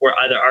to support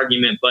either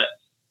argument, but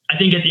I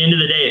think at the end of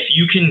the day, if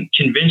you can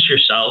convince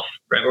yourself,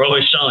 right, we're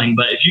always selling,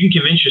 but if you can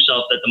convince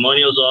yourself that the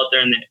millennials are out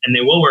there and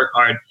they will work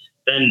hard,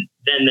 then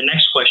the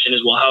next question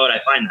is, well, how would I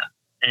find them?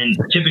 And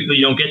typically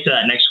you don't get to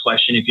that next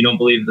question if you don't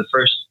believe the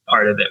first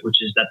part of it, which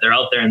is that they're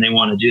out there and they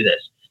want to do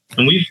this.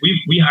 And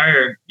we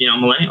hire,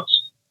 millennials.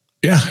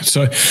 Yeah.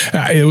 So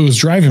it was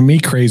driving me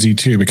crazy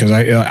too, because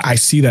I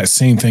see that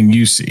same thing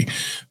you see.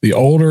 The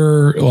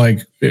older,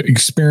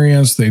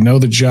 experience, they know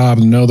the job,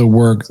 know the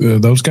work.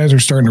 Those guys are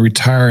starting to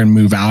retire and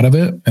move out of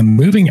it and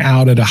moving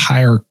out at a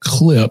higher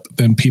clip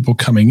than people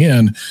coming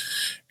in.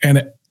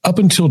 And up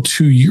until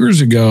 2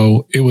 years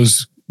ago, it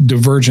was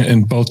divergent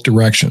in both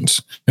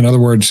directions. In other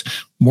words,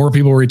 more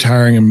people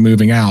retiring and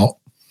moving out,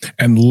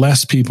 and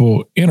less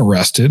people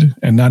interested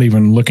and not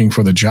even looking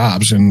for the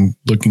jobs and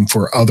looking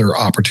for other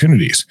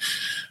opportunities.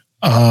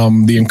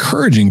 The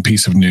encouraging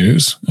piece of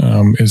news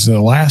is the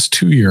last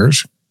 2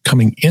 years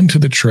coming into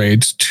the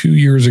trades 2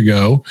 years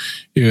ago,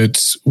 it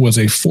was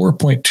a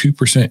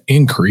 4.2%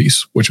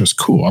 increase, which was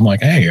cool. I'm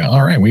like, hey,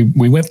 all right,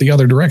 we went the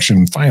other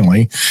direction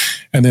finally.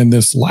 And then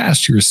this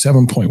last year is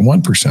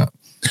 7.1%.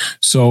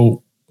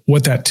 So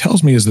what that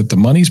tells me is that the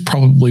money's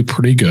probably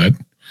pretty good.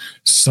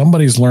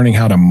 Somebody's learning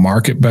how to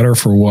market better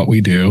for what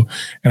we do.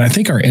 And I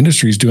think our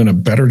industry is doing a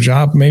better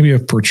job maybe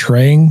of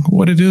portraying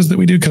what it is that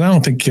we do. Because I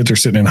don't think kids are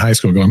sitting in high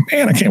school going,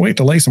 man, I can't wait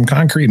to lay some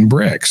concrete and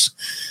bricks.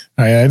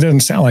 It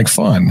doesn't sound like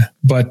fun,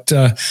 but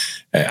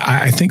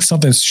I think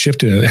something's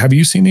shifted. Have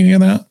you seen any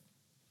of that?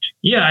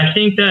 Yeah, I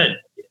think that,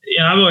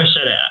 I've always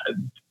said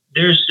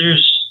there's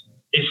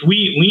if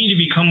we need to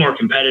become more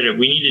competitive,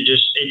 we need to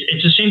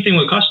it's the same thing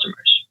with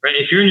customers, right?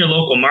 If you're in your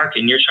local market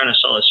and you're trying to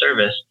sell a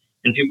service,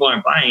 and people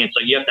aren't buying, it's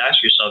like you have to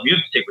ask yourself, you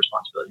have to take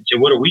responsibility and say,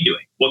 what are we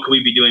doing? What could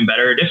we be doing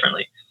better or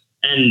differently?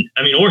 And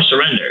or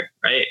surrender,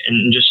 right?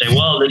 And just say,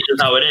 well, this is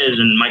how it is,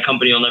 and my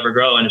company will never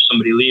grow. And if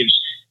somebody leaves,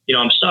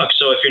 I'm stuck.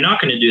 So if you're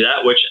not going to do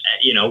that, which,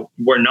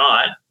 we're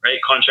not, right?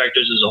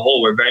 Contractors as a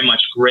whole, we're very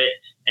much grit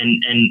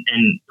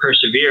and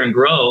persevere and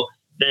grow.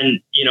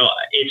 then,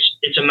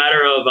 it's a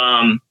matter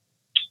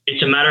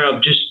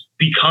of just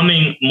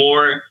becoming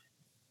more,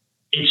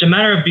 it's a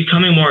matter of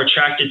becoming more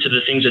attracted to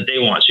the things that they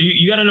want. So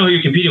you got to know who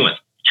you're competing with.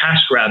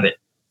 TaskRabbit,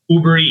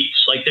 Uber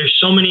Eats, like there's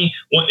so many,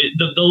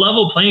 the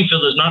level playing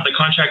field is not the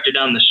contractor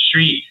down the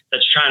street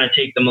that's trying to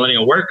take the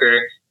millennial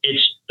worker.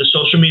 It's the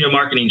social media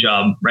marketing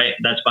job, right?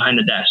 That's behind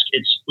the desk.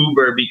 It's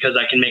Uber because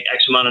I can make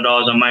X amount of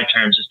dollars on my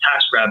terms. It's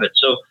TaskRabbit.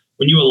 So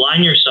when you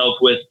align yourself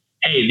with,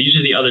 hey, these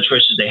are the other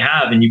choices they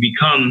have, and you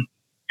become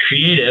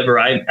creative, or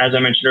as I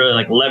mentioned earlier,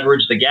 like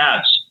leverage the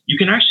gaps, you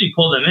can actually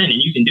pull them in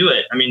and you can do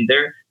it. I mean,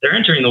 they're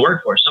entering the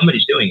workforce.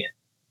 Somebody's doing it.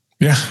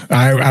 Yeah,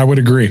 I would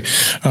agree.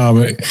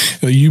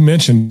 You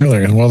mentioned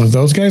earlier, well,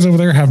 those guys over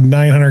there have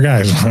 900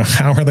 guys.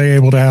 How are they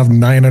able to have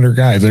 900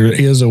 guys? There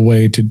is a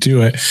way to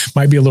do it.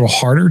 Might be a little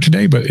harder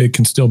today, but it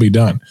can still be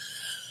done.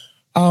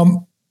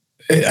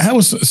 That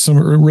was some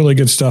really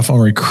good stuff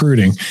on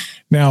recruiting.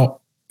 Now,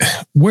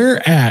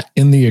 where at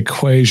in the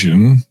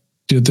equation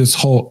did this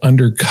whole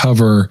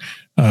undercover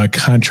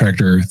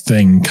contractor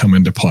thing come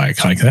into play?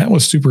 Like, that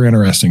was super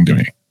interesting to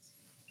me.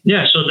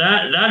 Yeah, so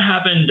that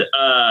happened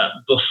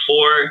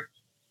before,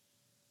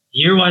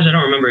 year-wise, I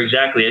don't remember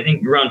exactly. I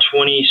think around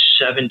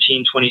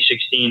 2017,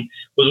 2016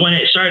 was when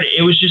it started.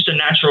 It was just a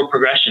natural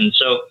progression.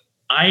 So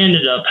I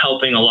ended up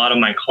helping a lot of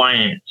my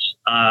clients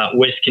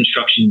with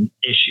construction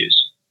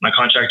issues. My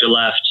contractor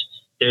left.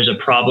 There's a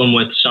problem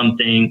with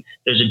something.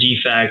 There's a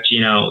defect.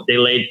 They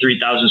laid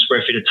 3,000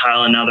 square feet of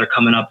tile and now they're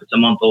coming up. It's a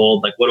month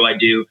old. Like, what do I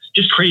do?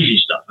 Just crazy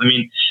stuff. I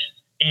mean,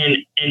 and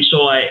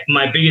so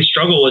my biggest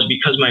struggle was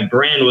because my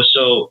brand was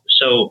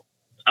so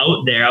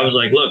out there. I was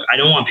like, look, I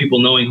don't want people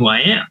knowing who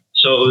I am.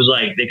 So it was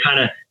like, they kind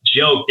of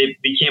joked, it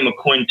became a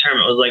coined term.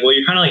 It was like, well,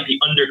 you're kind of like the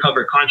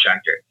undercover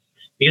contractor,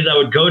 because I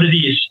would go to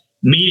these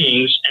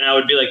meetings and I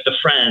would be like the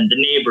friend, the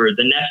neighbor,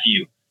 the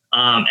nephew.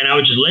 And I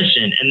would just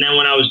listen. And then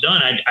when I was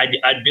done,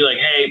 I'd be like,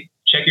 hey,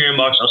 check your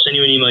inbox. I'll send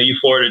you an email. You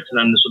forward it to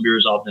them. This will be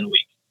resolved in a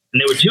week.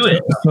 And they would do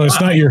it. So it's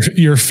not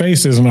your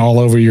face isn't all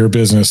over your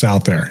business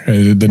out there.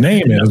 The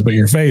name is, but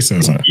your face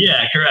isn't.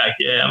 Yeah, correct.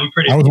 Yeah,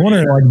 I was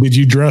wondering, like, did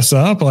you dress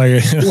up?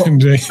 Like, well, I had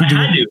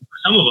to.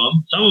 Some of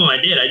them I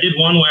did. I did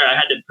one where I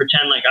had to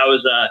pretend like I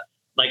was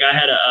like I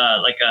had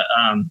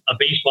a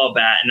baseball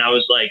bat, and I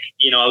was like,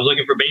 I was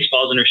looking for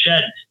baseballs in her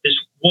shed. This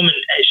woman,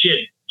 she had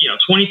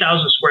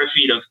 20,000 square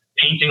feet of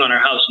painting on her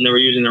house, and they were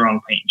using the wrong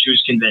paint. She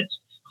was convinced.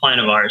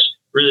 Client of ours.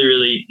 Really,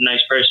 really nice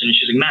person. And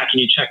she's like, Matt, can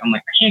you check? I'm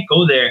like, I can't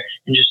go there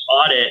and just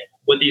audit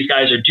what these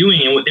guys are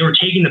doing. And what they were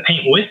taking the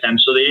paint with them,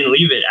 so they didn't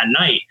leave it at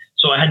night.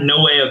 So I had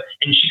no way of,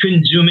 and she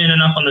couldn't zoom in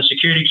enough on the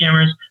security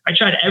cameras. I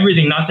tried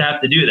everything not to have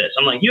to do this.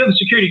 I'm like, you have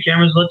security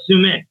cameras, let's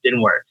zoom in.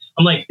 Didn't work.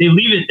 I'm like, they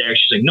leave it there.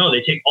 She's like, no,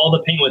 they take all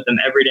the paint with them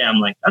every day. I'm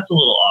like, that's a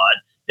little odd.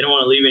 They don't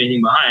want to leave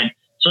anything behind.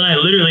 So then I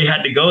literally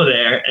had to go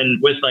there and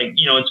with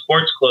in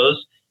sports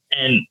clothes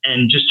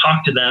and just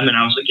talk to them. And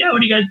I was like, yeah,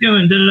 what are you guys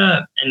doing?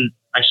 Da-da-da. And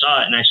I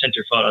saw it and I sent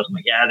her photos. I'm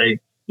like, yeah,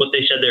 what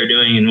they said they're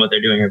doing and what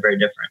they're doing are very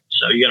different.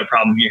 So you got a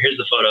problem here. Here's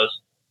the photos.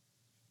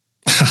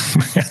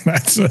 Man,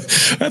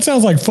 that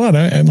sounds like fun.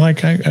 And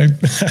like, I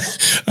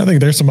think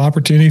there's some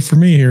opportunity for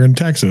me here in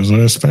Texas,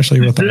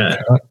 especially with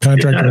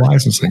contractor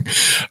licensing.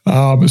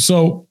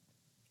 So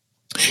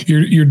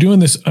you're doing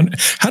this.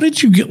 How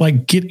did you get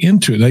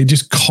into it? They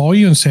just call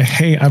you and say,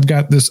 hey, I've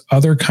got this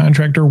other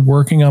contractor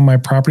working on my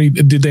property.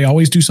 Did they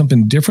always do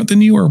something different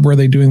than you, or were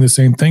they doing the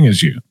same thing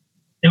as you?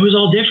 It was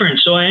all different.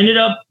 So I ended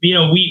up,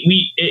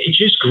 it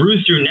just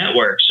grew through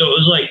network. So it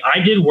was like, I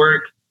did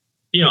work,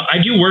 I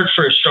do work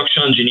for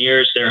structural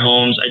engineers, their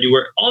homes. I do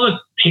work, all the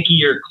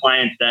pickier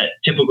clients that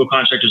typical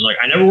contractors like.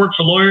 I never work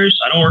for lawyers.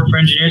 I don't work for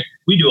engineers.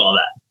 We do all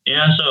that.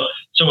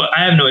 So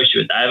I have no issue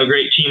with that. I have a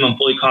great team. I'm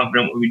fully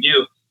confident in what we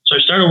do. So I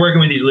started working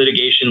with these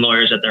litigation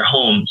lawyers at their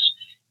homes,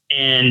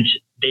 and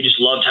they just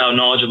loved how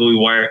knowledgeable we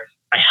were.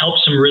 I helped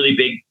some really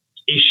big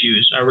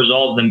issues. I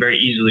resolved them very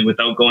easily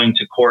without going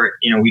to court.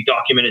 We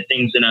documented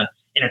things in a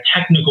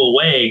technical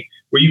way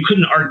where you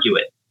couldn't argue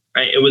it,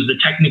 right? It was the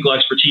technical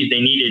expertise they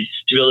needed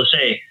to be able to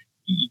say,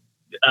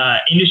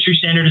 industry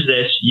standard is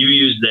this, you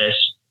use this,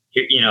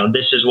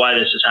 this is why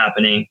this is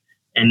happening.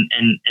 And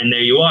there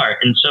you are.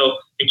 And so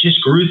it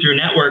just grew through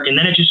network. And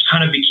then it just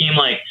kind of became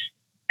like,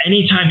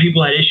 anytime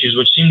people had issues,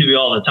 which seemed to be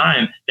all the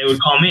time, they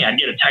would call me. I'd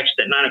get a text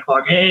at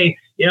 9:00. Hey,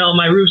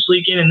 my roof's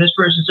leaking and this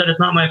person said it's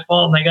not my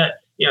fault. And I got,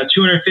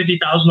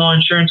 $250,000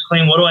 insurance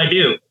claim. What do I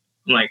do?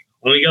 I'm like,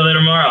 when we go there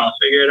tomorrow, I'll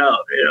figure it out.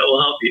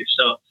 We'll help you.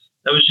 So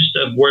that was just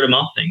a word of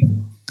mouth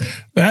thing.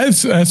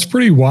 That's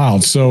pretty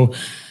wild. So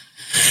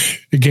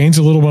it gains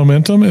a little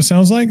momentum. It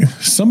sounds like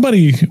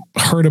somebody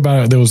heard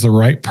about it. That was the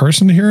right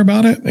person to hear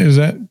about it. Is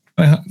that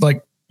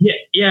like?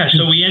 Yeah.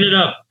 So I ended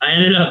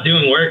up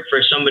doing work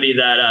for somebody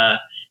that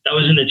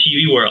was in the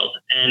TV world.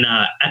 And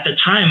at the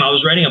time I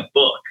was writing a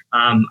book.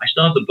 I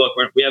still have the book.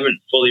 We haven't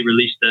fully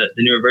released the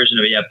newer version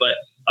of it yet, but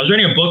I was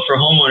writing a book for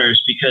homeowners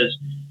because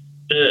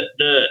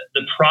the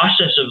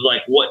process of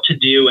like what to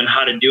do and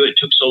how to do it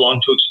took so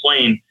long to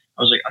explain.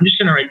 I was like, I'm just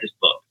going to write this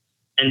book.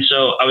 And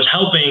so I was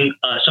helping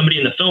somebody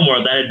in the film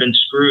world that had been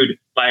screwed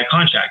by a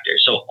contractor.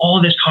 So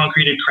all this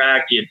concrete had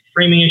cracked. He had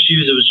framing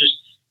issues. It was just,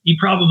 he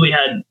probably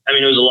had, I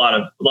mean, it was a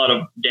lot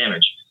of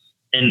damage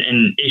and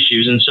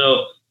issues. And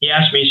so he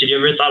asked me, he said, "You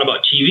ever thought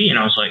about TV?" And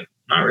I was like,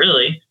 "Not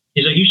really."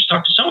 He's like, "You should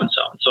talk to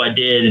so-and-so." And so I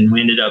did, and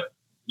we ended up,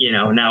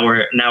 now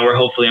we're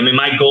hopefully, I mean,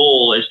 my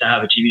goal is to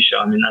have a TV show.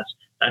 I mean,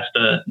 that's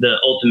the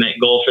ultimate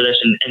goal for this,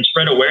 and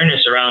spread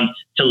awareness around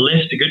to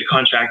lift the good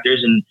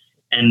contractors and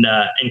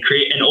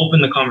create and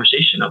open the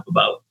conversation up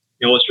about,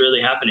 what's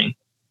really happening.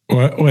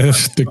 Well,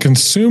 if the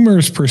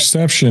consumer's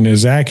perception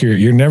is accurate,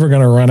 you're never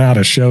going to run out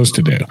of shows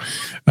to do.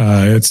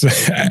 It's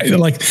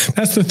like,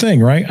 that's the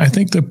thing, right? I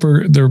think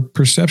the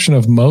perception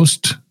of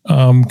most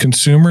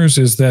consumers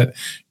is that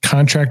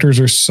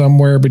contractors are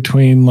somewhere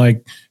between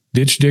like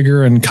ditch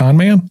digger and con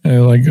man.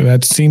 Like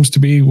that seems to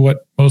be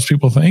what most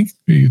people think.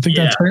 Do you think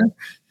that's fair?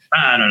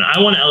 I don't know. I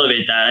want to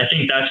elevate that. I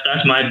think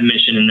that's my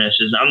mission in this.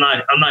 Is I'm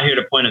not here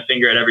to point a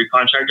finger at every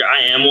contractor.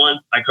 I am one.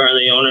 I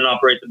currently own and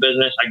operate the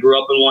business. I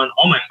grew up in one.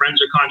 All my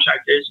friends are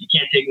contractors. You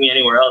can't take me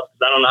anywhere else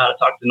because I don't know how to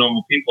talk to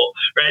normal people,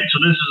 right? So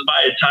this is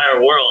my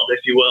entire world,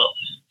 if you will.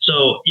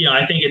 So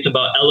I think it's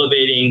about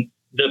elevating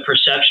the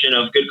perception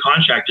of good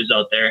contractors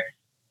out there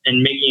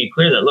and making it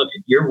clear that, look,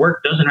 your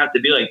work doesn't have to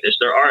be like this.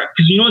 There are,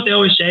 because you know what they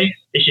always say?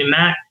 They say,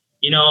 "Matt,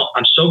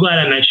 I'm so glad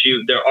I met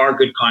you. There are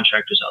good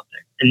contractors out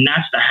there." And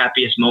that's the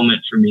happiest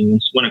moment for me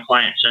when a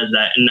client says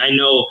that. And I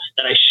know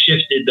that I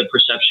shifted the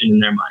perception in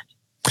their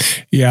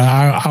mind.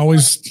 Yeah, I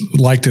always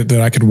liked it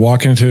that I could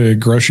walk into a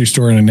grocery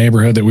store in a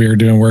neighborhood that we were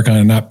doing work on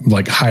and not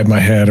like hide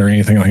my head or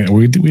anything like that.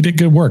 We did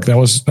good work. That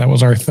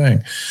was our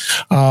thing.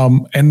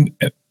 And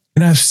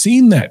I've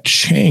seen that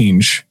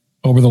change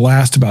over the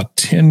last about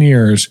 10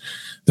 years,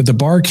 that the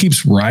bar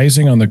keeps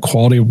rising on the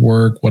quality of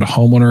work, what a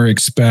homeowner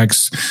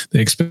expects.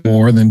 They expect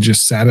more than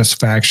just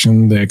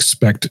satisfaction. They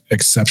expect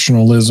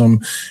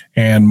exceptionalism,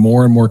 and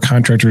more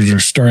contractors are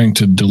starting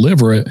to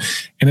deliver it.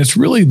 And it's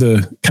really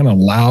the kind of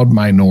loud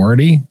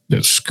minority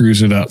that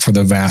screws it up for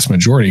the vast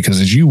majority.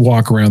 Because as you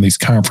walk around these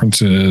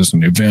conferences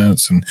and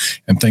events and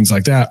things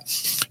like that,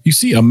 you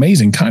see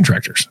amazing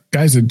contractors,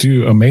 guys that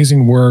do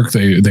amazing work.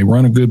 They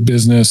run a good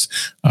business.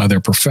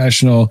 They're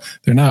professional.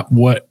 They're not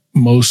what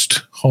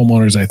most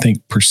homeowners, I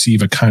think,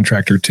 perceive a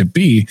contractor to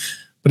be,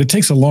 but it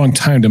takes a long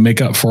time to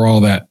make up for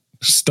all that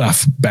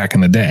stuff back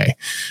in the day.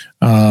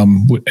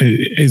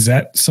 Is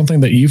that something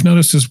that you've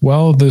noticed as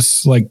well?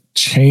 This like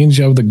change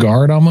of the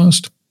guard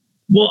almost?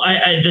 Well,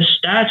 the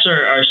stats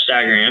are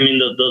staggering. I mean,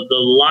 the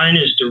line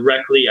is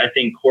directly, I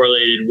think,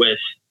 correlated with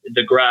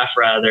the graph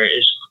rather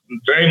is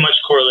very much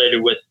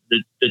correlated with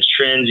the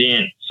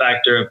transient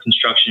factor of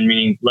construction,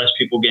 meaning less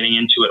people getting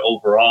into it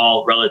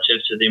overall relative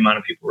to the amount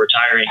of people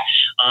retiring.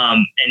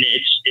 And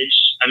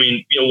it's, I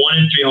mean, 1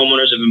 in 3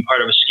 homeowners have been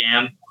part of a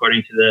scam,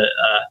 according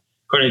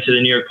to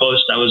the New York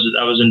Post. That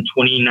was in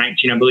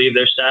 2019, I believe,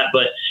 their stat.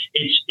 But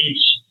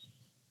it's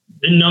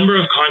the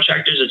number of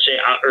contractors that say,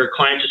 or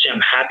clients that say,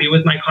 "I'm happy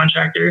with my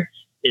contractor,"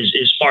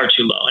 is far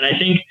too low. And I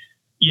think,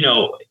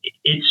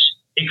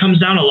 it comes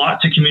down a lot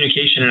to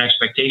communication and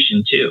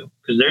expectation too,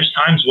 because there's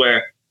times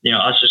where,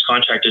 us as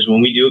contractors,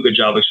 when we do a good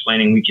job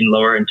explaining, we can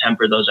lower and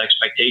temper those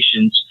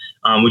expectations,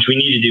 which we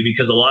need to do,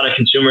 because a lot of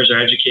consumers are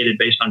educated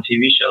based on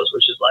TV shows,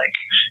 which is like,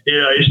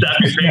 you snap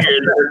your fingers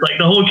and it's like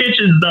the whole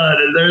kitchen's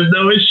done and there's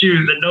no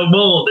issues and no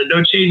mold and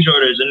no change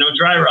orders and no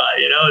dry rot,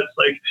 it's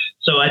like,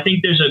 so I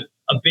think there's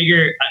a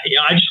bigger,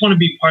 I just want to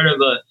be part of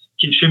a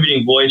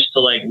contributing voice to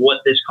like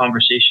what this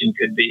conversation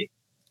could be.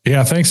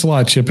 Yeah, thanks a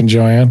lot, Chip and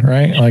Joanne,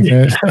 right? Like,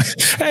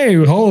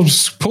 hey, pull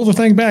the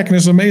thing back in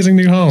this amazing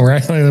new home, right?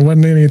 Like, there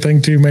wasn't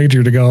anything too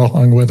major to go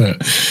along with it.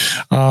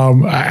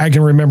 I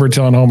can remember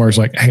telling homeowners,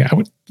 like, hey, I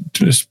would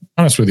just be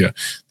honest with you.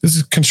 This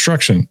is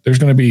construction. There's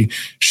going to be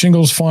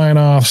shingles flying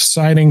off,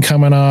 siding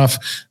coming off.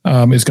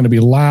 It's going to be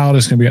loud.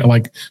 It's going to be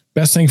like,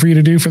 best thing for you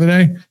to do for the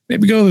day,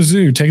 maybe go to the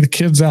zoo, take the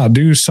kids out,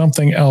 do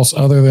something else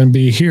other than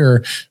be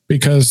here,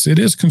 because it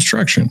is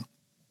construction.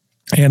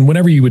 And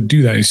whenever you would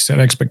do that, you set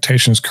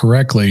expectations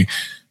correctly,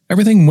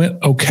 everything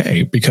went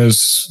okay,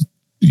 because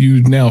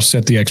you now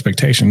set the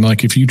expectation.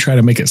 Like if you try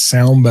to make it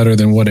sound better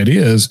than what it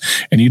is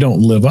and you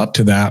don't live up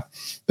to that,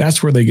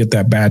 that's where they get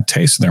that bad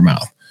taste in their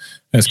mouth.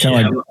 And it's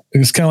kind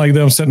of like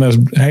them setting us,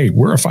 hey,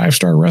 we're a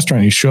 5-star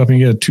restaurant. You show up and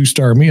you get a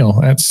 2-star meal.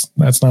 That's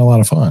not a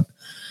lot of fun.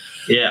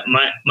 Yeah.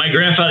 My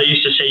grandfather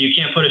used to say, "You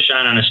can't put a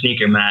shine on a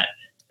sneaker, Matt."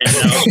 And he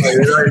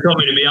told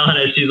me to be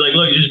honest. He's like,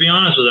 "Look, just be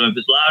honest with them. If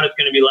it's loud, it's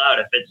going to be loud.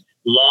 If it's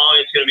long,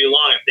 it's going to be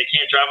long. If they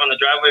can't drive on the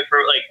driveway for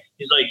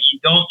he's like, you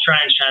don't try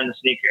and shine the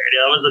sneaker."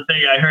 That was the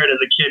thing I heard as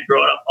a kid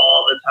growing up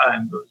all the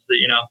time. It was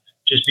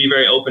just be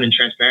very open and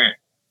transparent.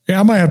 Yeah,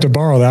 I might have to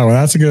borrow that one.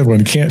 That's a good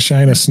one. Can't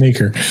shine a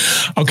sneaker.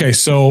 Okay,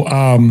 so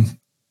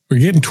we're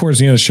getting towards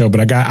the end of the show,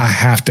 but I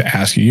have to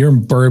ask you. You're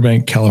in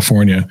Burbank,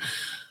 California,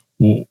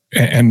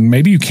 and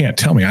maybe you can't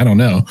tell me. I don't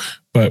know,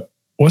 but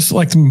what's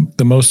like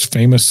the most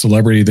famous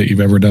celebrity that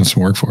you've ever done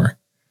some work for?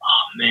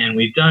 Oh man,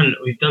 we've done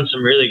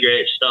some really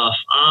great stuff.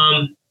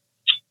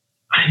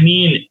 I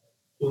mean,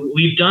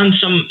 we've done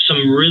some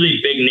really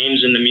big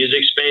names in the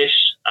music space.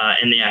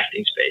 in the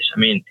acting space. I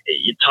mean,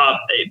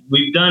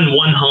 we've done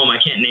one home, I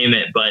can't name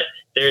it, but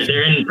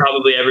they're in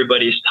probably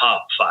everybody's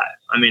top 5.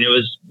 I mean,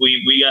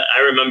 I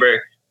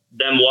remember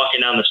them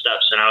walking down the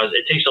steps, and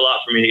it takes a lot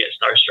for me to get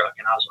starstruck.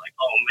 And I was like,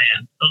 oh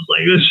man,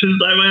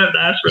 I might have to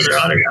ask for their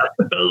autograph.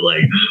 I was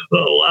like,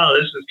 oh wow,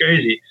 this is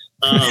crazy.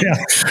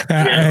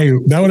 Hey,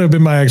 that would have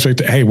been my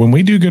expectation. Hey, when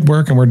we do good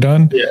work and we're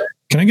done,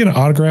 can I get an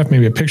autograph,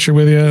 maybe a picture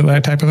with you,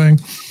 that type of thing?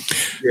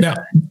 Now,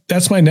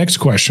 that's my next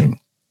question.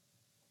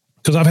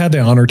 Because I've had the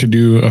honor to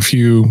do a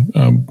few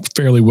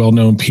fairly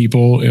well-known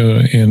people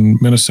in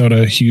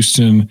Minnesota,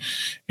 Houston,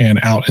 and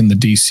out in the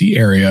DC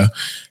area.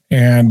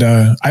 And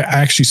I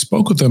actually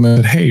spoke with them and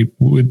said, hey,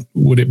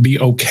 would it be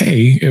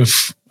okay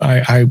if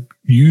I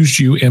used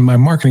you in my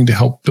marketing to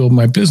help build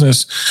my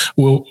business?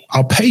 Well,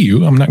 I'll pay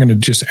you. I'm not going to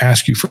just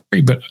ask you for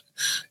free, but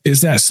is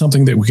that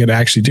something that we could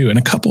actually do? And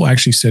a couple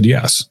actually said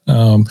yes.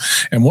 And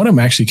one of them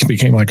actually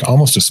became like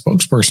almost a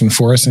spokesperson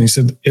for us. And he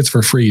said, it's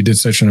for free. You did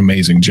such an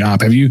amazing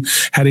job. Have you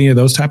had any of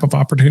those type of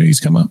opportunities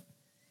come up?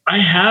 I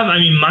have. I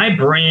mean, my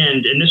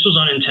brand, and this was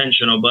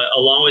unintentional, but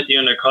along with the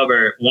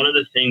undercover, one of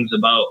the things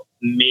about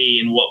me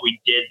and what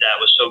we did that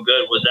was so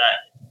good was that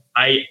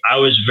I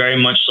was very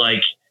much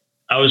like,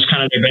 I was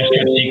kind of their best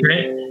kept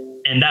secret,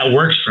 and that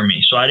works for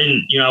me. So I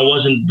didn't, I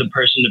wasn't the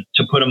person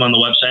to put them on the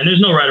website. And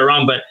there's no right or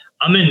wrong, but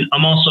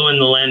I'm also in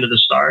the land of the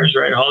stars,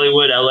 right?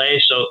 Hollywood, LA.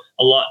 So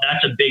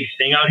that's a big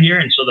thing out here.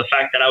 And so the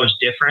fact that I was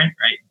different,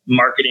 right?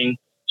 Marketing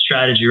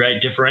strategy, right?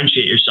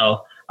 Differentiate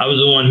yourself. I was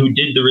the one who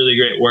did the really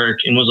great work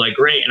and was like,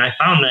 great. And I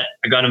found that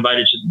I got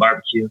invited to the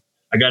barbecue.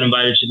 I got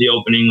invited to the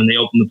opening when they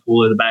opened the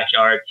pool or the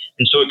backyard.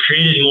 And so it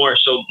created more.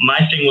 So my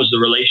thing was the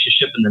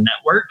relationship and the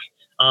network.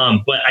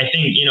 But I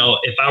think,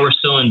 if I were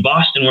still in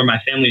Boston where my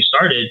family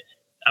started,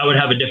 I would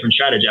have a different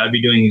strategy. I'd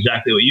be doing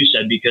exactly what you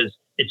said, because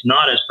it's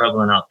not as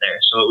prevalent out there.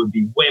 So it would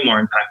be way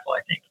more impactful,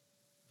 I think.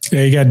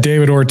 Yeah, you got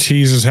David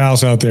Ortiz's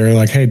house out there.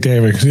 Like, hey,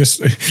 David,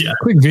 just a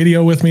quick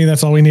video with me.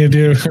 That's all we need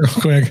to do real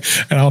quick,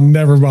 and I'll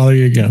never bother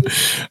you again.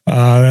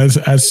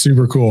 That's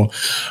super cool.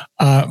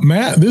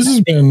 Matt, this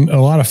has been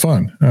a lot of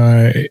fun.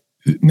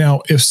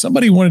 Now, if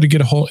somebody wanted to get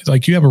a hold,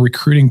 like you have a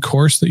recruiting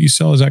course that you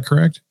sell, is that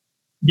correct?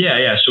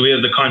 Yeah. So we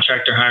have the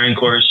contractor hiring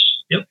course.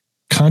 Yep.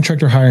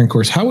 Contractor hiring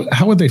course.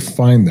 How would they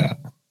find that?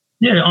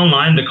 Yeah,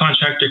 online, the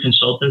contractor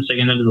consultants, they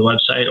can head to the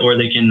website, or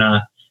they can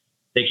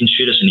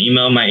shoot us an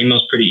email. My email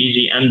is pretty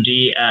easy,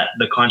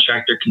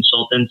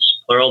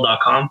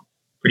 md@thecontractorconsultants.com.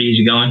 Pretty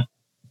easy going.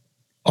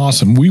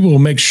 Awesome. We will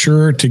make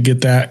sure to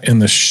get that in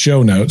the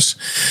show notes.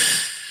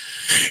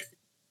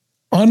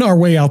 On our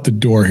way out the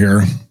door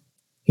here,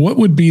 what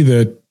would be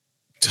the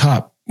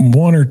top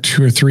 1 or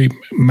 2 or 3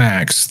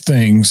 max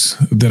things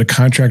that a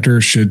contractor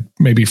should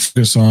maybe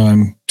focus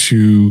on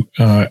to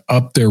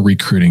up their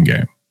recruiting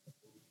game?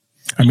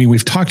 I mean,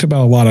 we've talked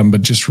about a lot of them,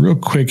 but just real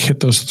quick, hit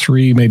those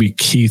 3 maybe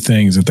key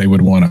things that they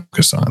would want to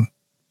focus on.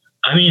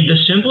 I mean, the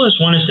simplest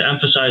one is to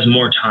emphasize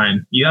more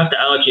time. You have to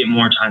allocate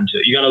more time to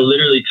it. You got to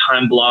literally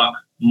time block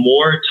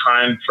more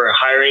time for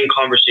hiring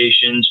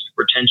conversations,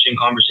 retention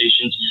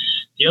conversations.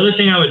 The other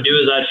thing I would do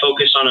is I'd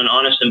focus on an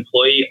honest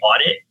employee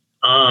audit.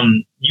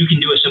 You can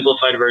do a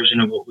simplified version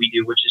of what we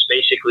do, which is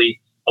basically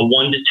a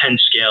 1 to 10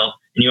 scale,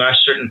 and you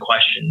ask certain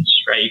questions,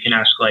 right? You can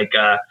ask like,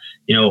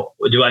 do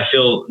I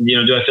feel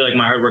like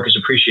my hard work is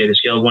appreciated?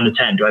 Scale of 1 to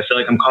 10. Do I feel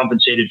like I'm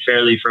compensated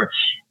fairly for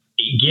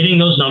getting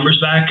those numbers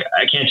back?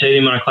 I can't tell you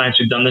the amount of clients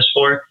we've done this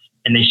for,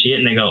 and they see it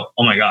and they go,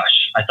 oh my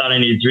gosh, I thought I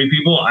needed 3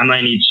 people. I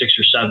might need 6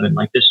 or 7.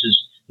 Like, this is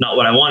not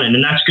what I wanted.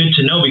 And that's good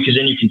to know, because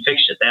then you can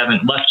fix it. They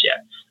haven't left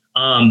yet.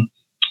 And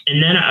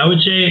then I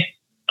would say,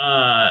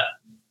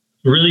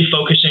 really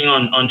focusing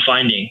on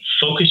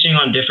focusing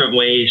on different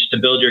ways to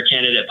build your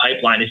candidate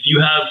pipeline. If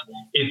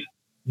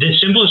the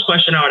simplest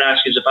question I would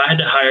ask is, if I had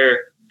to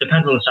hire,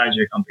 depends on the size of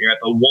your company, right?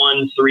 But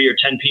 1, 3, or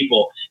 10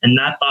 people, and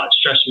that thought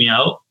stressed me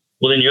out,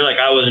 well, then you're like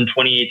I was in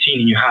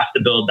 2018, and you have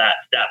to build that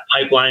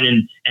pipeline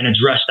and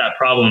address that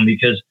problem,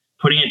 because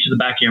putting it to the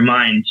back of your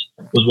mind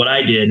was what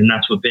I did, and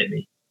that's what bit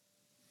me.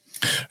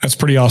 That's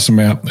pretty awesome,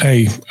 Matt.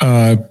 Hey,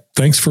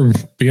 thanks for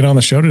being on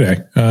the show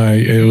today.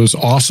 It was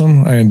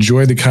awesome. I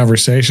enjoyed the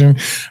conversation.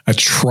 I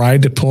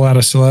tried to pull out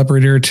a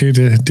celebrity or two,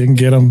 didn't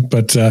get them,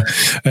 but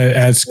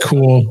that's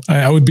cool.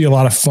 I would be a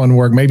lot of fun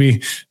work.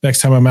 Maybe next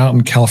time I'm out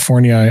in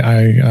California,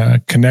 I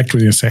connect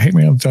with you and say, hey,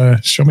 man,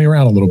 show me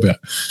around a little bit.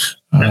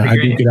 I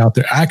do get out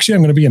there. Actually,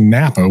 I'm going to be in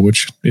Napa,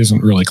 which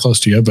isn't really close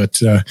to you,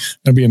 but I'm going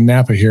to be in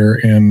Napa here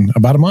in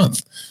about a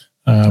month.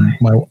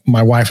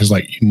 My wife is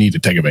like, you need to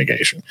take a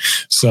vacation.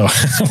 So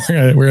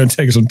we're going to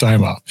take some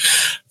time off.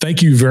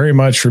 Thank you very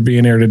much for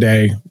being here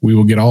today. We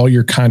will get all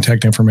your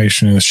contact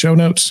information in the show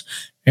notes,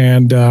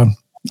 and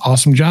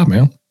awesome job,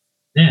 man.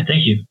 Yeah.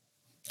 Thank you.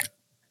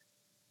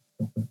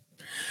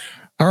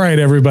 All right,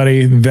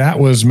 everybody. That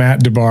was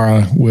Matt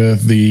DeBarra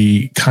with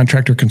the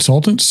Contractor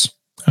Consultants.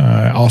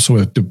 Also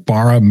with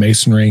DeBarra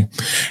Masonry,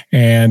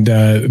 and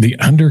the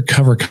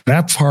undercover,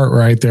 that part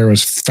right there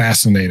was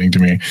fascinating to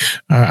me.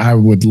 I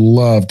would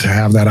love to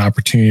have that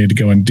opportunity to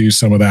go and do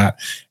some of that.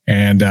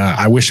 And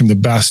I wish him the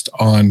best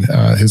on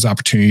his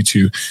opportunity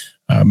to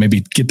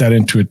maybe get that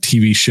into a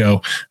TV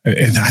show.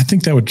 And I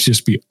think that would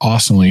just be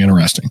awesomely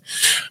interesting.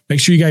 Make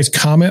sure you guys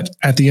comment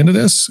at the end of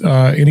this.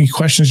 Any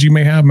questions you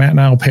may have, Matt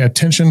and I will pay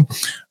attention.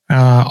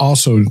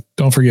 Also,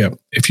 don't forget,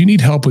 if you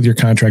need help with your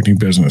contracting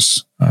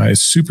business,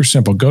 it's super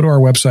simple. Go to our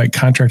website,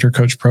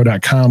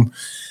 contractorcoachpro.com.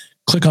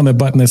 Click on the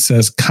button that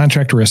says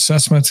Contractor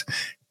Assessment.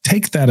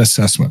 Take that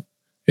assessment.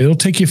 It'll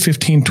take you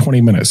 15,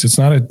 20 minutes. It's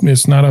not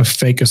a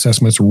fake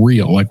assessment. It's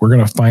real. Like, we're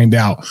going to find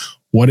out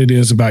what it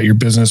is about your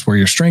business, where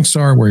your strengths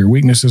are, where your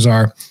weaknesses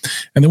are.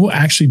 And then we'll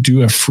actually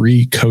do a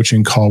free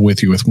coaching call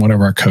with you with one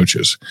of our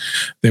coaches.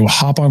 They will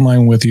hop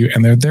online with you,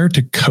 and they're there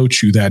to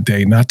coach you that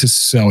day, not to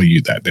sell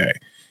you that day.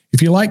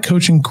 If you like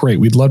coaching, great.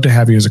 We'd love to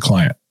have you as a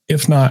client.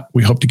 If not,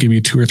 we hope to give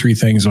you 2 or 3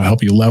 things that will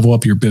help you level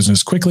up your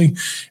business quickly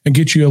and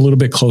get you a little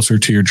bit closer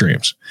to your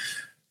dreams.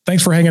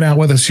 Thanks for hanging out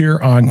with us here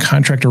on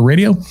Contractor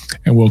Radio,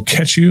 and we'll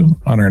catch you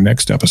on our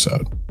next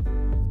episode.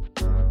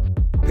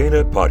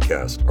 PaintNet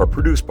podcasts are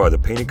produced by the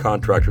Painting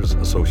Contractors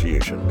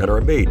Association and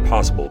are made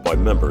possible by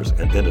members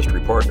and industry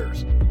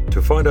partners.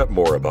 To find out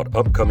more about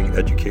upcoming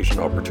education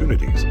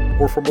opportunities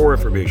or for more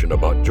information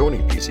about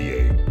joining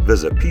PCA,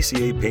 visit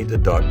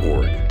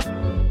pcapainted.org.